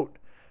 the Boat,"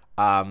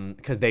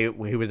 because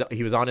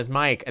he was on his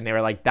mic, and they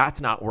were like,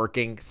 "That's not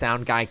working."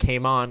 Sound guy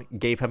came on,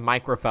 gave him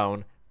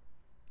microphone.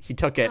 He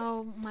took it.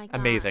 Oh my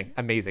god!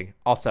 Amazing.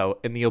 Also,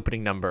 in the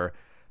opening number,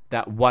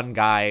 that one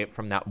guy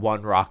from that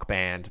one rock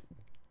band,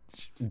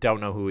 don't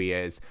know who he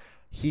is,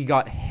 he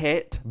got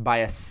hit by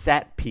a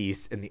set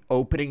piece in the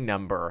opening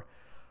number.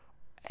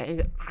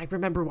 And I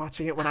remember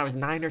watching it when I was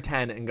 9 or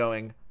 10 and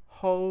going,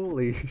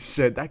 holy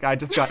shit, that guy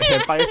just got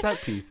hit by a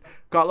set piece.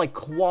 Got, like,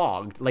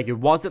 clogged. Like, it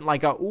wasn't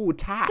like a, ooh,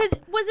 tap. Because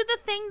was it the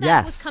thing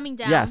that was coming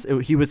down? Yes,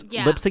 he was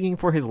Yeah. lip syncing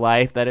for his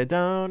life, that it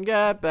don't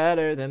get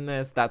better than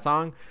this, that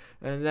song.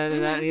 And then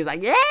and he's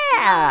like,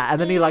 yeah! And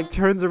then he, like,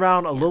 turns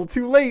around a little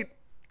too late.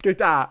 Get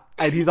that.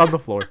 And he's on the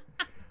floor.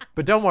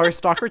 But don't worry,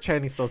 Stockard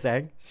Channing still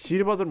sang.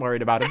 She wasn't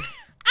worried about him.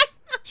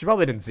 She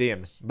probably didn't see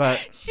him, but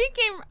She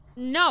came.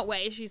 No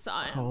way she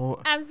saw him.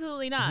 Oh,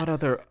 Absolutely not. what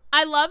other?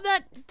 I love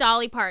that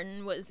Dolly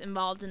Parton was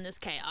involved in this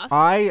chaos.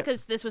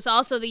 Because this was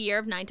also the year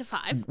of 9 to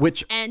 5.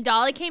 Which And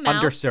Dolly came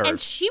out. Underserved. And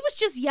she was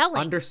just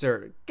yelling.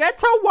 underserved. Get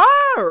to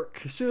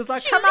work. She was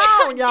like, She come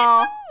was on, like, y'all.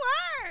 "Get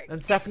to work."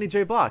 And Stephanie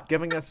J. Block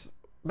giving us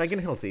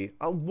Megan Hilty.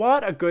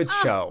 What a good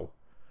show.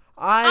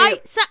 I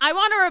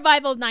want a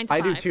revival of 9 to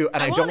 5. I do too,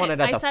 and I don't want it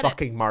at the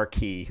fucking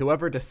marquee.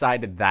 Whoever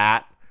decided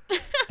that,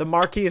 the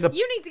marquee is a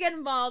You need to get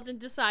involved and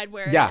decide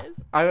where yeah. it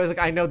is. I was like,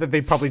 I know that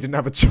they probably didn't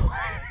have a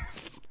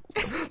choice.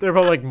 They're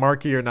probably like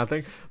marquee or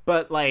nothing,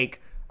 but like,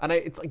 and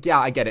it's like, yeah,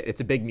 I get it.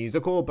 It's a big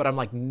musical, but I'm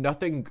like,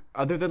 nothing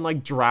other than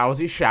like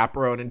Drowsy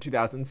Chaperone in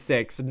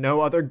 2006.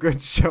 No other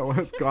good show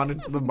has gone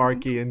into the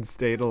marquee and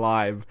stayed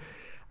alive.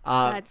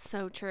 That's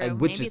so true.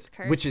 And Maybe it's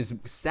cursed. which is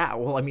sad.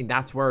 Well, I mean,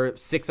 that's where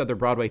 6 other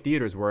Broadway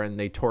theaters were, and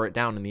they tore it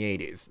down in the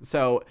 80s.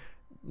 So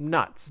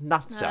nuts,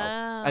 not so.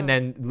 And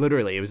then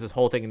literally, it was this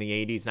whole thing in the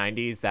 80s,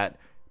 90s that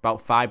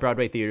about 5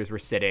 Broadway theaters were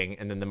sitting,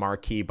 and then the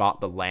marquee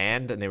bought the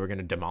land, and they were going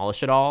to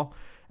demolish it all.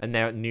 And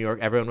there in New York,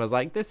 everyone was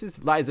like, "This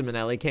is." Liza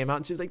Minnelli came out,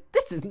 and she was like,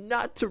 "This is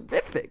not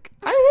terrific.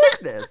 I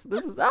hate this.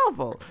 This is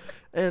awful."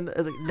 And I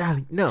was like,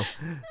 "Natalie, no."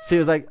 She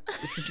was like,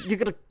 "You're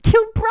gonna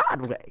kill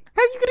Broadway.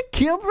 How are you gonna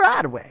kill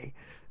Broadway?"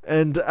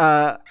 And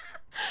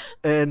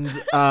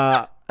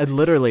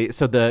literally,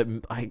 so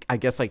I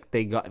guess like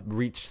they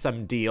reached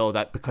some deal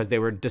that because they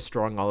were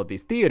destroying all of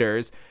these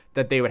theaters,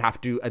 that they would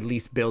have to at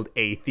least build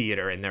a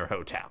theater in their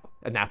hotel,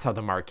 and that's how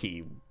the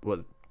marquee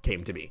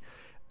came to be.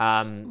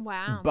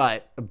 Wow.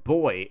 But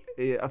boy,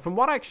 from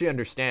what I actually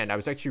understand, I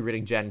was actually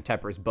reading Jen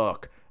Tepper's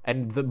book,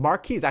 and the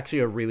marquee is actually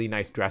a really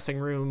nice dressing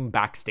room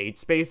backstage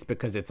space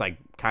because it's like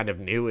kind of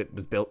new. It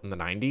was built in the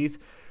 90s.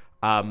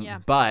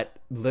 But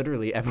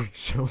literally every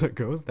show that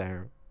goes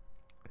there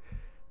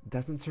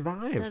doesn't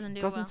survive.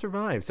 Doesn't well.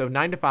 survive. So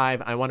 9 to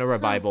 5, I want a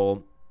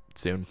revival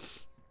soon.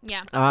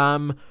 Yeah.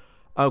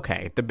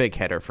 Okay, the big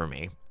hitter for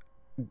me.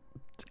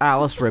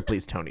 Alice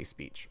Ripley's Tony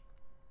speech.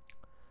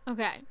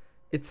 Okay.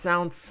 It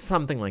sounds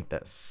something like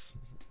this.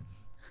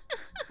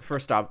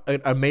 First off,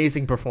 an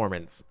amazing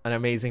performance. An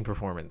amazing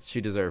performance.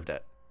 She deserved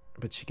it.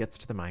 But she gets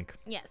to the mic.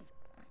 Yes.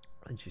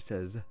 And she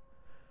says,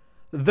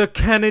 "The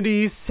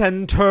Kennedy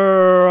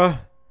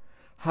Center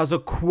has a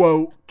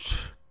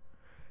quote."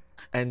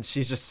 And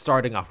she's just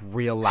starting off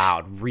real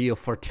loud, real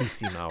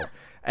fortissimo.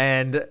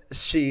 And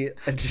she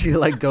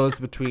like goes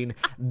between,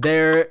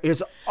 "There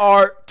is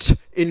art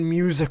in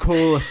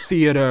musical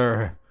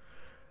theater.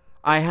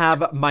 I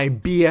have my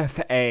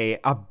BFA,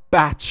 a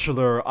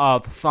Bachelor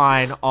of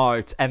Fine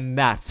Arts, and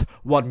that's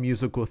what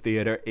musical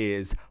theater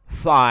is.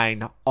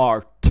 Fine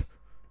art."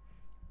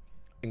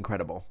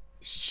 Incredible.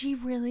 She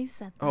really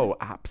said that. Oh,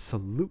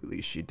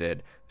 absolutely she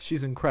did.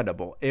 She's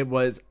incredible. It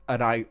was,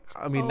 and I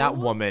mean, that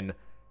woman,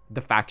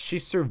 the fact she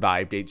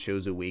survived 8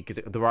 shows a week,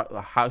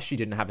 how she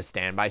didn't have a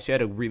standby. She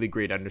had a really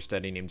great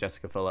understudy named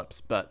Jessica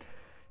Phillips, but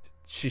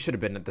she should have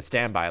been at the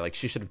standby. Like,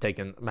 she should have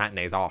taken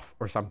matinees off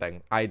or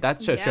something.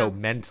 That's a show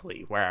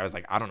mentally where I was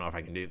like, I don't know if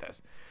I can do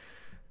this.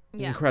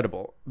 Yeah.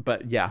 Incredible.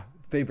 But yeah,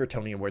 favorite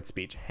Tony Award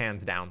speech,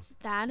 hands down.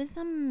 That is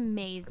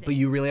amazing. But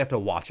you really have to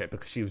watch it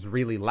because she was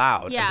really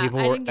loud. Yeah,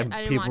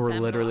 and people were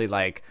literally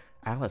like,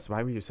 "Alice,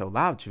 why were you so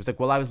loud?" She was like,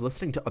 "Well, I was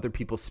listening to other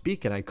people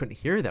speak and I couldn't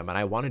hear them and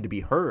I wanted to be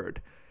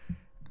heard."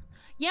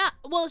 Yeah,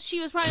 well, she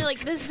was probably like,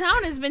 "This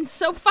sound has been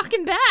so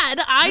fucking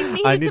bad.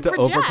 I need to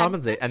project."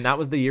 Overcompensate. And that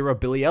was the year of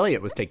Billy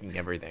Elliot was taking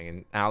everything,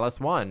 and Alice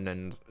won,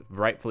 and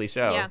rightfully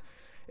so. Yeah.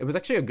 It was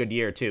actually a good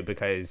year too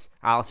because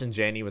Allison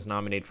Janney was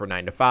nominated for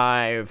 9 to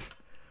 5.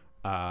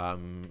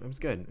 It was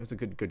good. It was a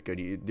good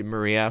year.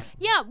 Maria.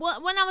 Yeah,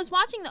 well, when I was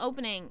watching the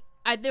opening,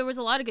 there was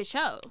a lot of good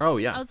shows. Oh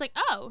yeah. I was like,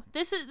 oh,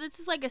 this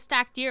is like a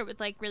stacked year with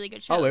like really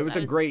good shows. Oh, it was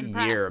a great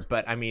impressed. year,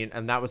 but I mean,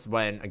 and that was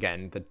when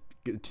again the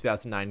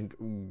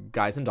 2009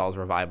 Guys and Dolls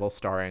revival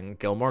starring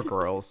Gilmore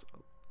Girls,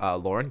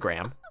 Lauren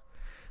Graham,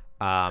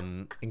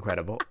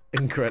 incredible,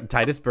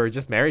 Titus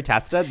Burgess, Mary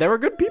Testa. There were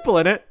good people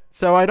in it,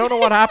 so I don't know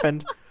what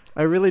happened.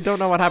 I really don't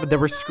know what happened. There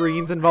were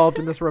screens involved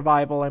in this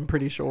revival, I'm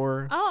pretty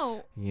sure.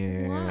 Oh.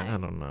 Yeah, why? I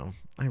don't know.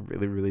 I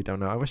really don't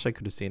know. I wish I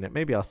could have seen it.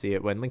 Maybe I'll see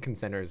it when Lincoln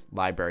Center's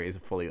library is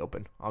fully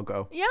open. I'll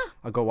go. Yeah.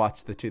 I'll go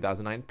watch the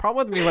 2009.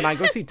 Problem with me when I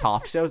go see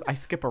Toft shows, I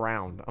skip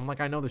around. I'm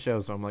like, I know the show,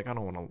 so I'm like, I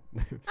don't want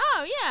to.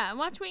 Oh yeah,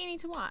 watch what you need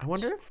to watch. I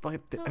wonder if I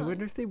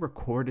wonder if they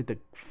recorded the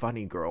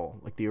Funny Girl,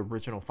 like the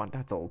original Fun.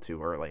 That's a little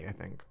too early, I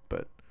think.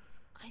 But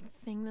I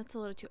think that's a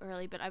little too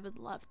early, but I would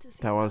love to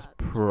see that was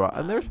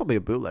and there's probably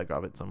a bootleg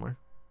of it somewhere.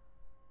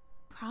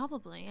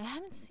 Probably. I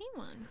haven't seen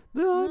one.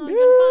 The No,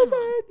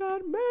 music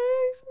that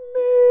makes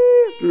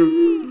me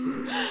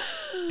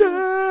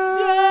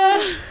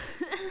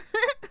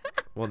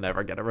We'll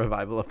never get a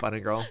revival of Funny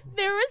Girl.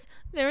 There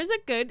was a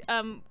good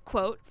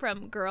quote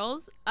from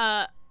Girls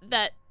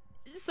that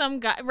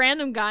some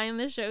random guy in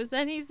the show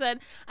said. He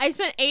said, "I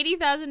spent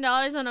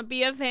 $80,000 on a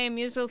BFA in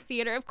musical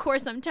theater. Of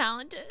course I'm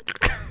talented."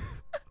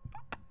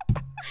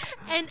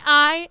 And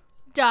I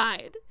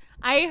died.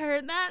 I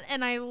heard that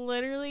and I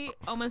literally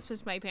almost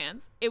pissed my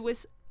pants. It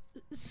was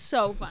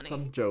so funny.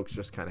 Some jokes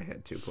just kind of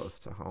hit too close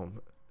to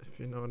home.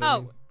 you know what I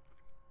mean. Oh.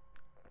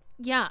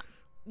 Yeah.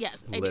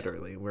 Yes, I do.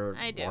 Literally, we're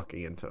I do.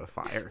 walking into a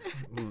fire.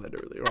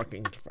 Literally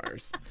walking into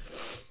fires.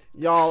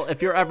 Y'all,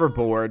 if you're ever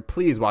bored,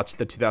 please watch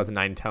the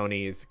 2009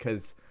 Tonys,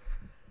 because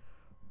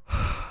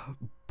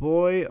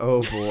boy,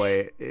 oh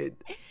boy,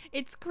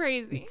 It's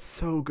crazy. it's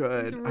so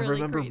good. It's I really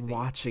remember crazy.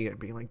 watching it and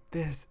being like,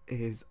 this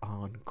is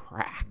on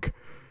crack.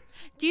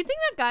 Do you think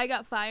that guy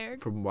got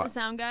fired? From what? The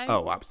sound guy?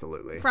 Oh,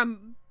 absolutely.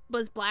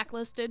 Was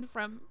blacklisted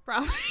from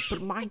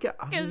But my God,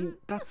 I 'Cause- mean,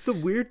 that's the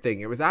weird thing.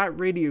 It was at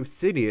Radio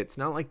City. It's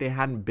not like they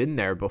hadn't been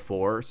there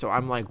before. So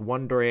I'm like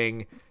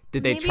wondering,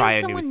 did they Maybe it try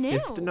was a new someone new.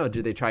 system? No,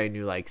 did they try a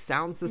new like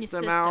sound system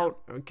system. out?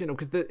 You know,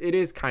 because it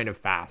is kind of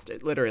fast.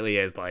 It literally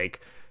is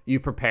like you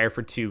prepare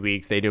for 2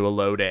 weeks, they do a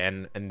load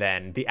in, and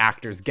then the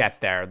actors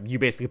get there. You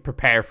basically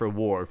prepare for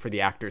war for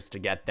the actors to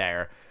get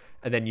there,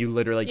 and then you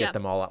literally get Yep.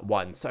 them all at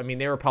once. I mean,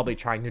 they were probably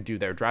trying to do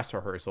their dress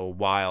rehearsal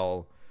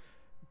while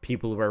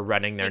people were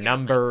running their Figuring out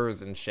things.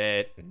 numbers and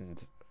shit,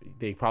 and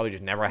they probably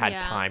just never had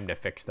Yeah. time to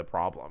fix the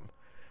problem.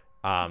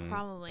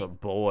 Probably. But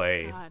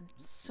boy, God,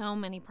 so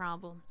many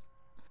problems.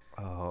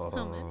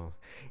 oh,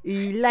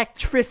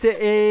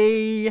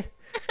 electricity,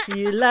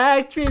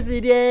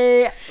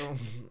 electricity.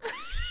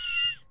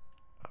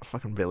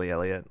 Fucking Billy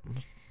Elliot.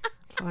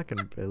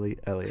 Fucking Billy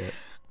Elliot.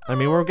 I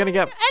mean, we're gonna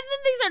get And then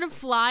they started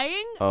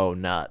flying.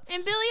 nuts.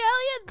 And Billy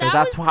Elliot, 'Cause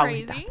that was how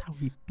crazy. that's how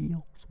he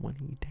feels when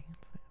he dances.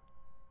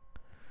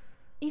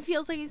 He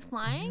feels like he's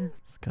flying.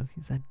 It's because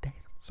he's a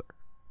dancer.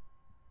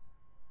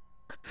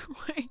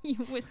 Why are you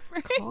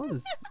whispering?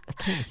 Because I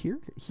can't hear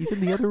it. He's in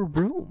the other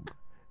room.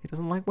 He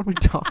doesn't like when we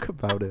talk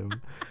about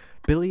him.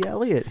 Billy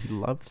Elliot, he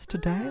loves to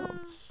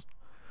dance.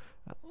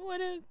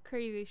 What a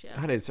crazy show.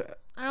 That is.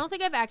 I don't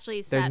think I've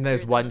actually sat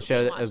There's through the one movie show.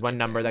 and There's watched one it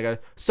number through. that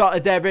goes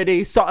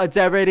solidarity,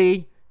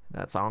 solidarity.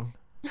 That song.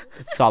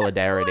 It's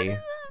solidarity.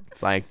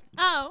 It's like,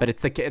 Oh. but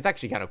it's it's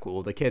actually kind of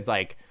cool. The kids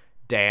like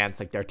dance,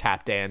 like they're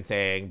tap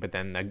dancing, but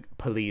then the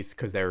police,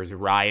 because there's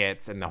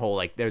riots and the whole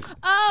like there's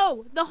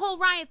Oh, the whole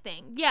riot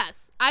thing.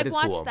 Yes. I've is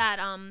watched cool. that.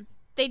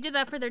 They did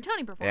that for their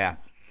Tony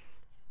performance.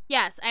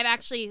 Yes,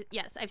 I've seen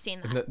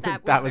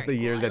that. that was very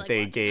the year cool. I that like they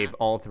watching gave that.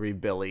 all three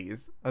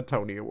Billies a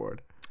Tony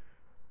Award.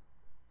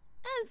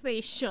 As they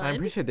should. I'm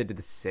pretty sure they did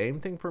the same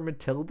thing for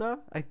Matilda,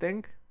 I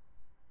think.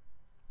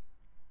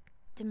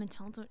 Did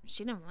Matilda?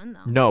 She didn't win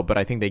though. No, but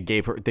I think they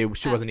gave her.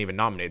 She Oh. wasn't even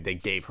nominated. They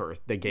gave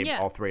Yeah.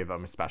 all three of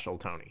them a special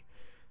Tony.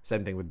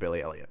 Same thing with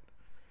Billy Elliot.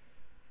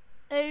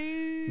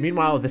 Oh,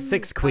 Meanwhile, the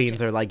six gotcha.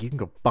 queens are like, you can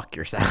go fuck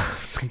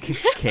yourselves,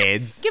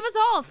 kids. Give us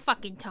all a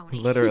fucking Tony.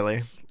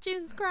 Literally.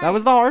 Jesus Christ. That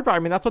was the hard part. I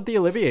mean, that's what the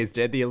Olivier's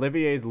did. The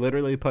Olivier's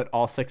literally put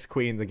all six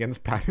queens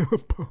against Patti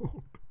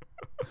LuPone.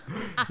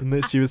 And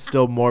that she was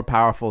still more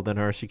powerful than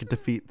her. She could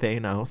defeat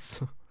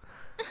Thanos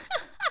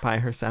by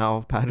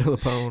herself. Patti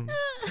LuPone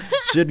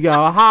should go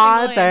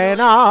hi Really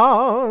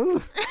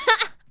Thanos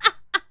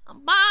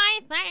Bye,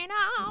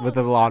 Thanos. with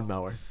a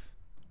lawnmower.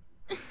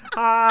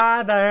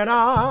 Hi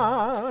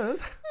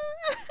Thanos.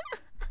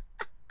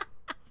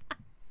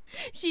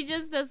 She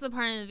just does the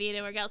part in the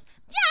video where it goes,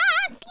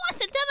 just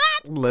listen to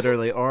that.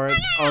 Literally, or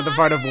the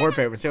part of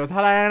Warpaint when she goes,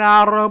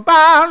 Helena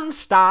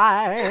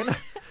Rubinstein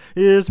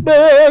is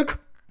big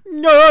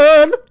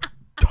and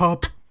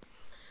top.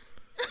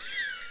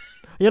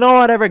 You know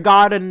what every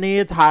garden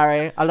needs,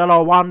 Harry? A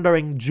little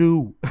wandering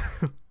Jew.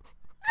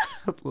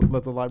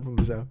 That's a line from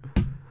the show.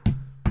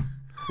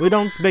 We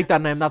don't speak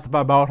that name, that's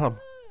verboten.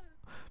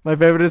 My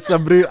favorite is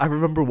somebody, I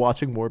remember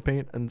watching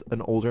Warpaint and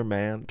an older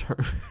man turn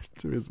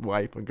to his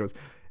wife and goes,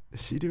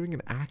 is she doing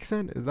an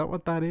accent? Is that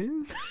what that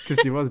is? Because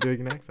she was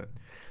doing an accent.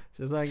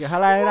 She was like,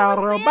 Helena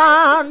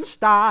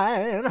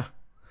Rubinstein.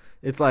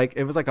 It's like,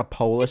 it was like a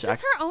Polish It's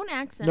just accent. her own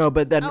accent. No,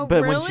 but then, Oh,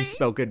 but when she really?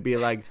 spoke, it'd be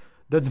like,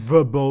 that's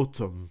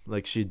verboten.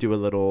 Like she'd do a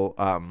little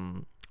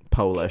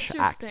Polish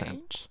Interesting.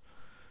 accent.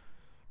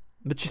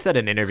 But she said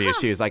in interviews,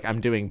 she was like,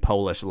 I'm doing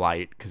Polish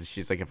light. Because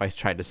she's like, if I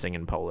tried to sing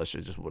in Polish,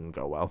 it just wouldn't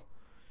go well.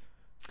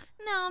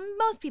 No,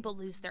 most people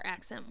lose their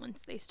accent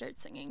once they start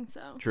singing,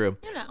 so. True.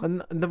 You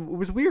know. And it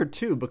was weird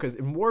too because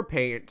in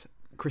Warpaint,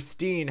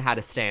 Christine had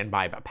a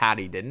standby, but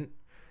Patty didn't,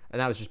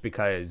 and that was just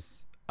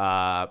because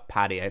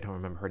Patty, I don't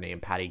remember her name,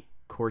 Patty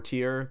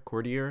Courtier,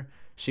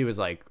 she was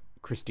like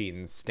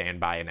Christine's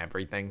standby and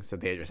everything, so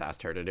they just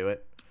asked her to do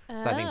it.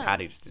 So I think Oh.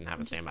 Patty just didn't have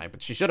a standby,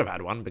 but she should have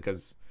had one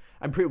because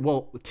I'm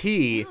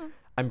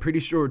pretty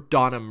sure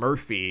Donna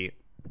Murphy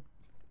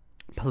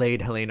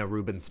played Helena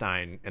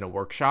Rubinstein in a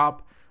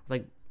workshop. I was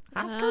like,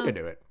 ask her to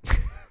do it.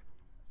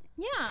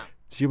 Yeah.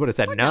 She would have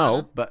said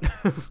no, but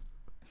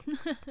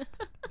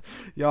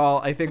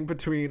y'all, I think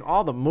between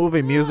all the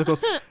movie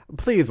musicals,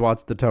 please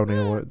watch the Tony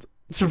Awards.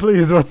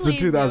 Please watch the Please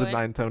do it.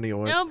 2009 Tony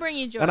Awards. It'll bring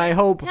you joy. And I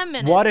hope, 10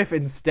 minutes. what if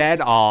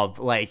instead of,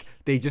 like,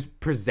 they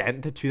just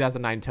present the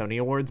 2009 Tony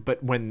Awards,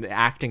 but when the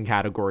acting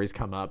categories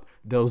come up,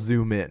 they'll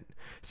zoom in.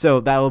 So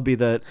that will be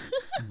the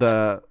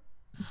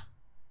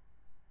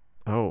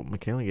oh,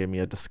 Michaela gave me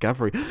a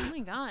discovery. Oh my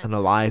god. And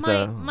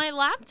Eliza, My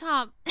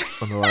laptop.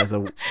 and Eliza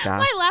My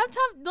gasped.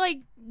 laptop, like,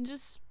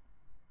 just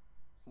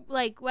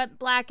like went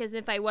black as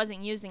if I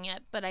wasn't using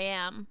it, but I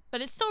am.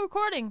 But it's still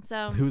recording,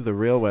 so. Who's the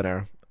real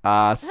winner?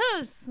 Us.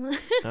 Who's?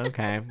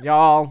 Okay.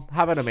 Y'all,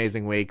 have an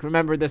amazing week.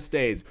 Remember, this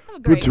stays Have a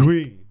great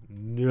between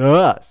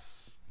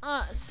us.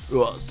 Us.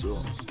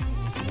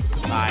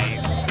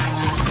 Bye.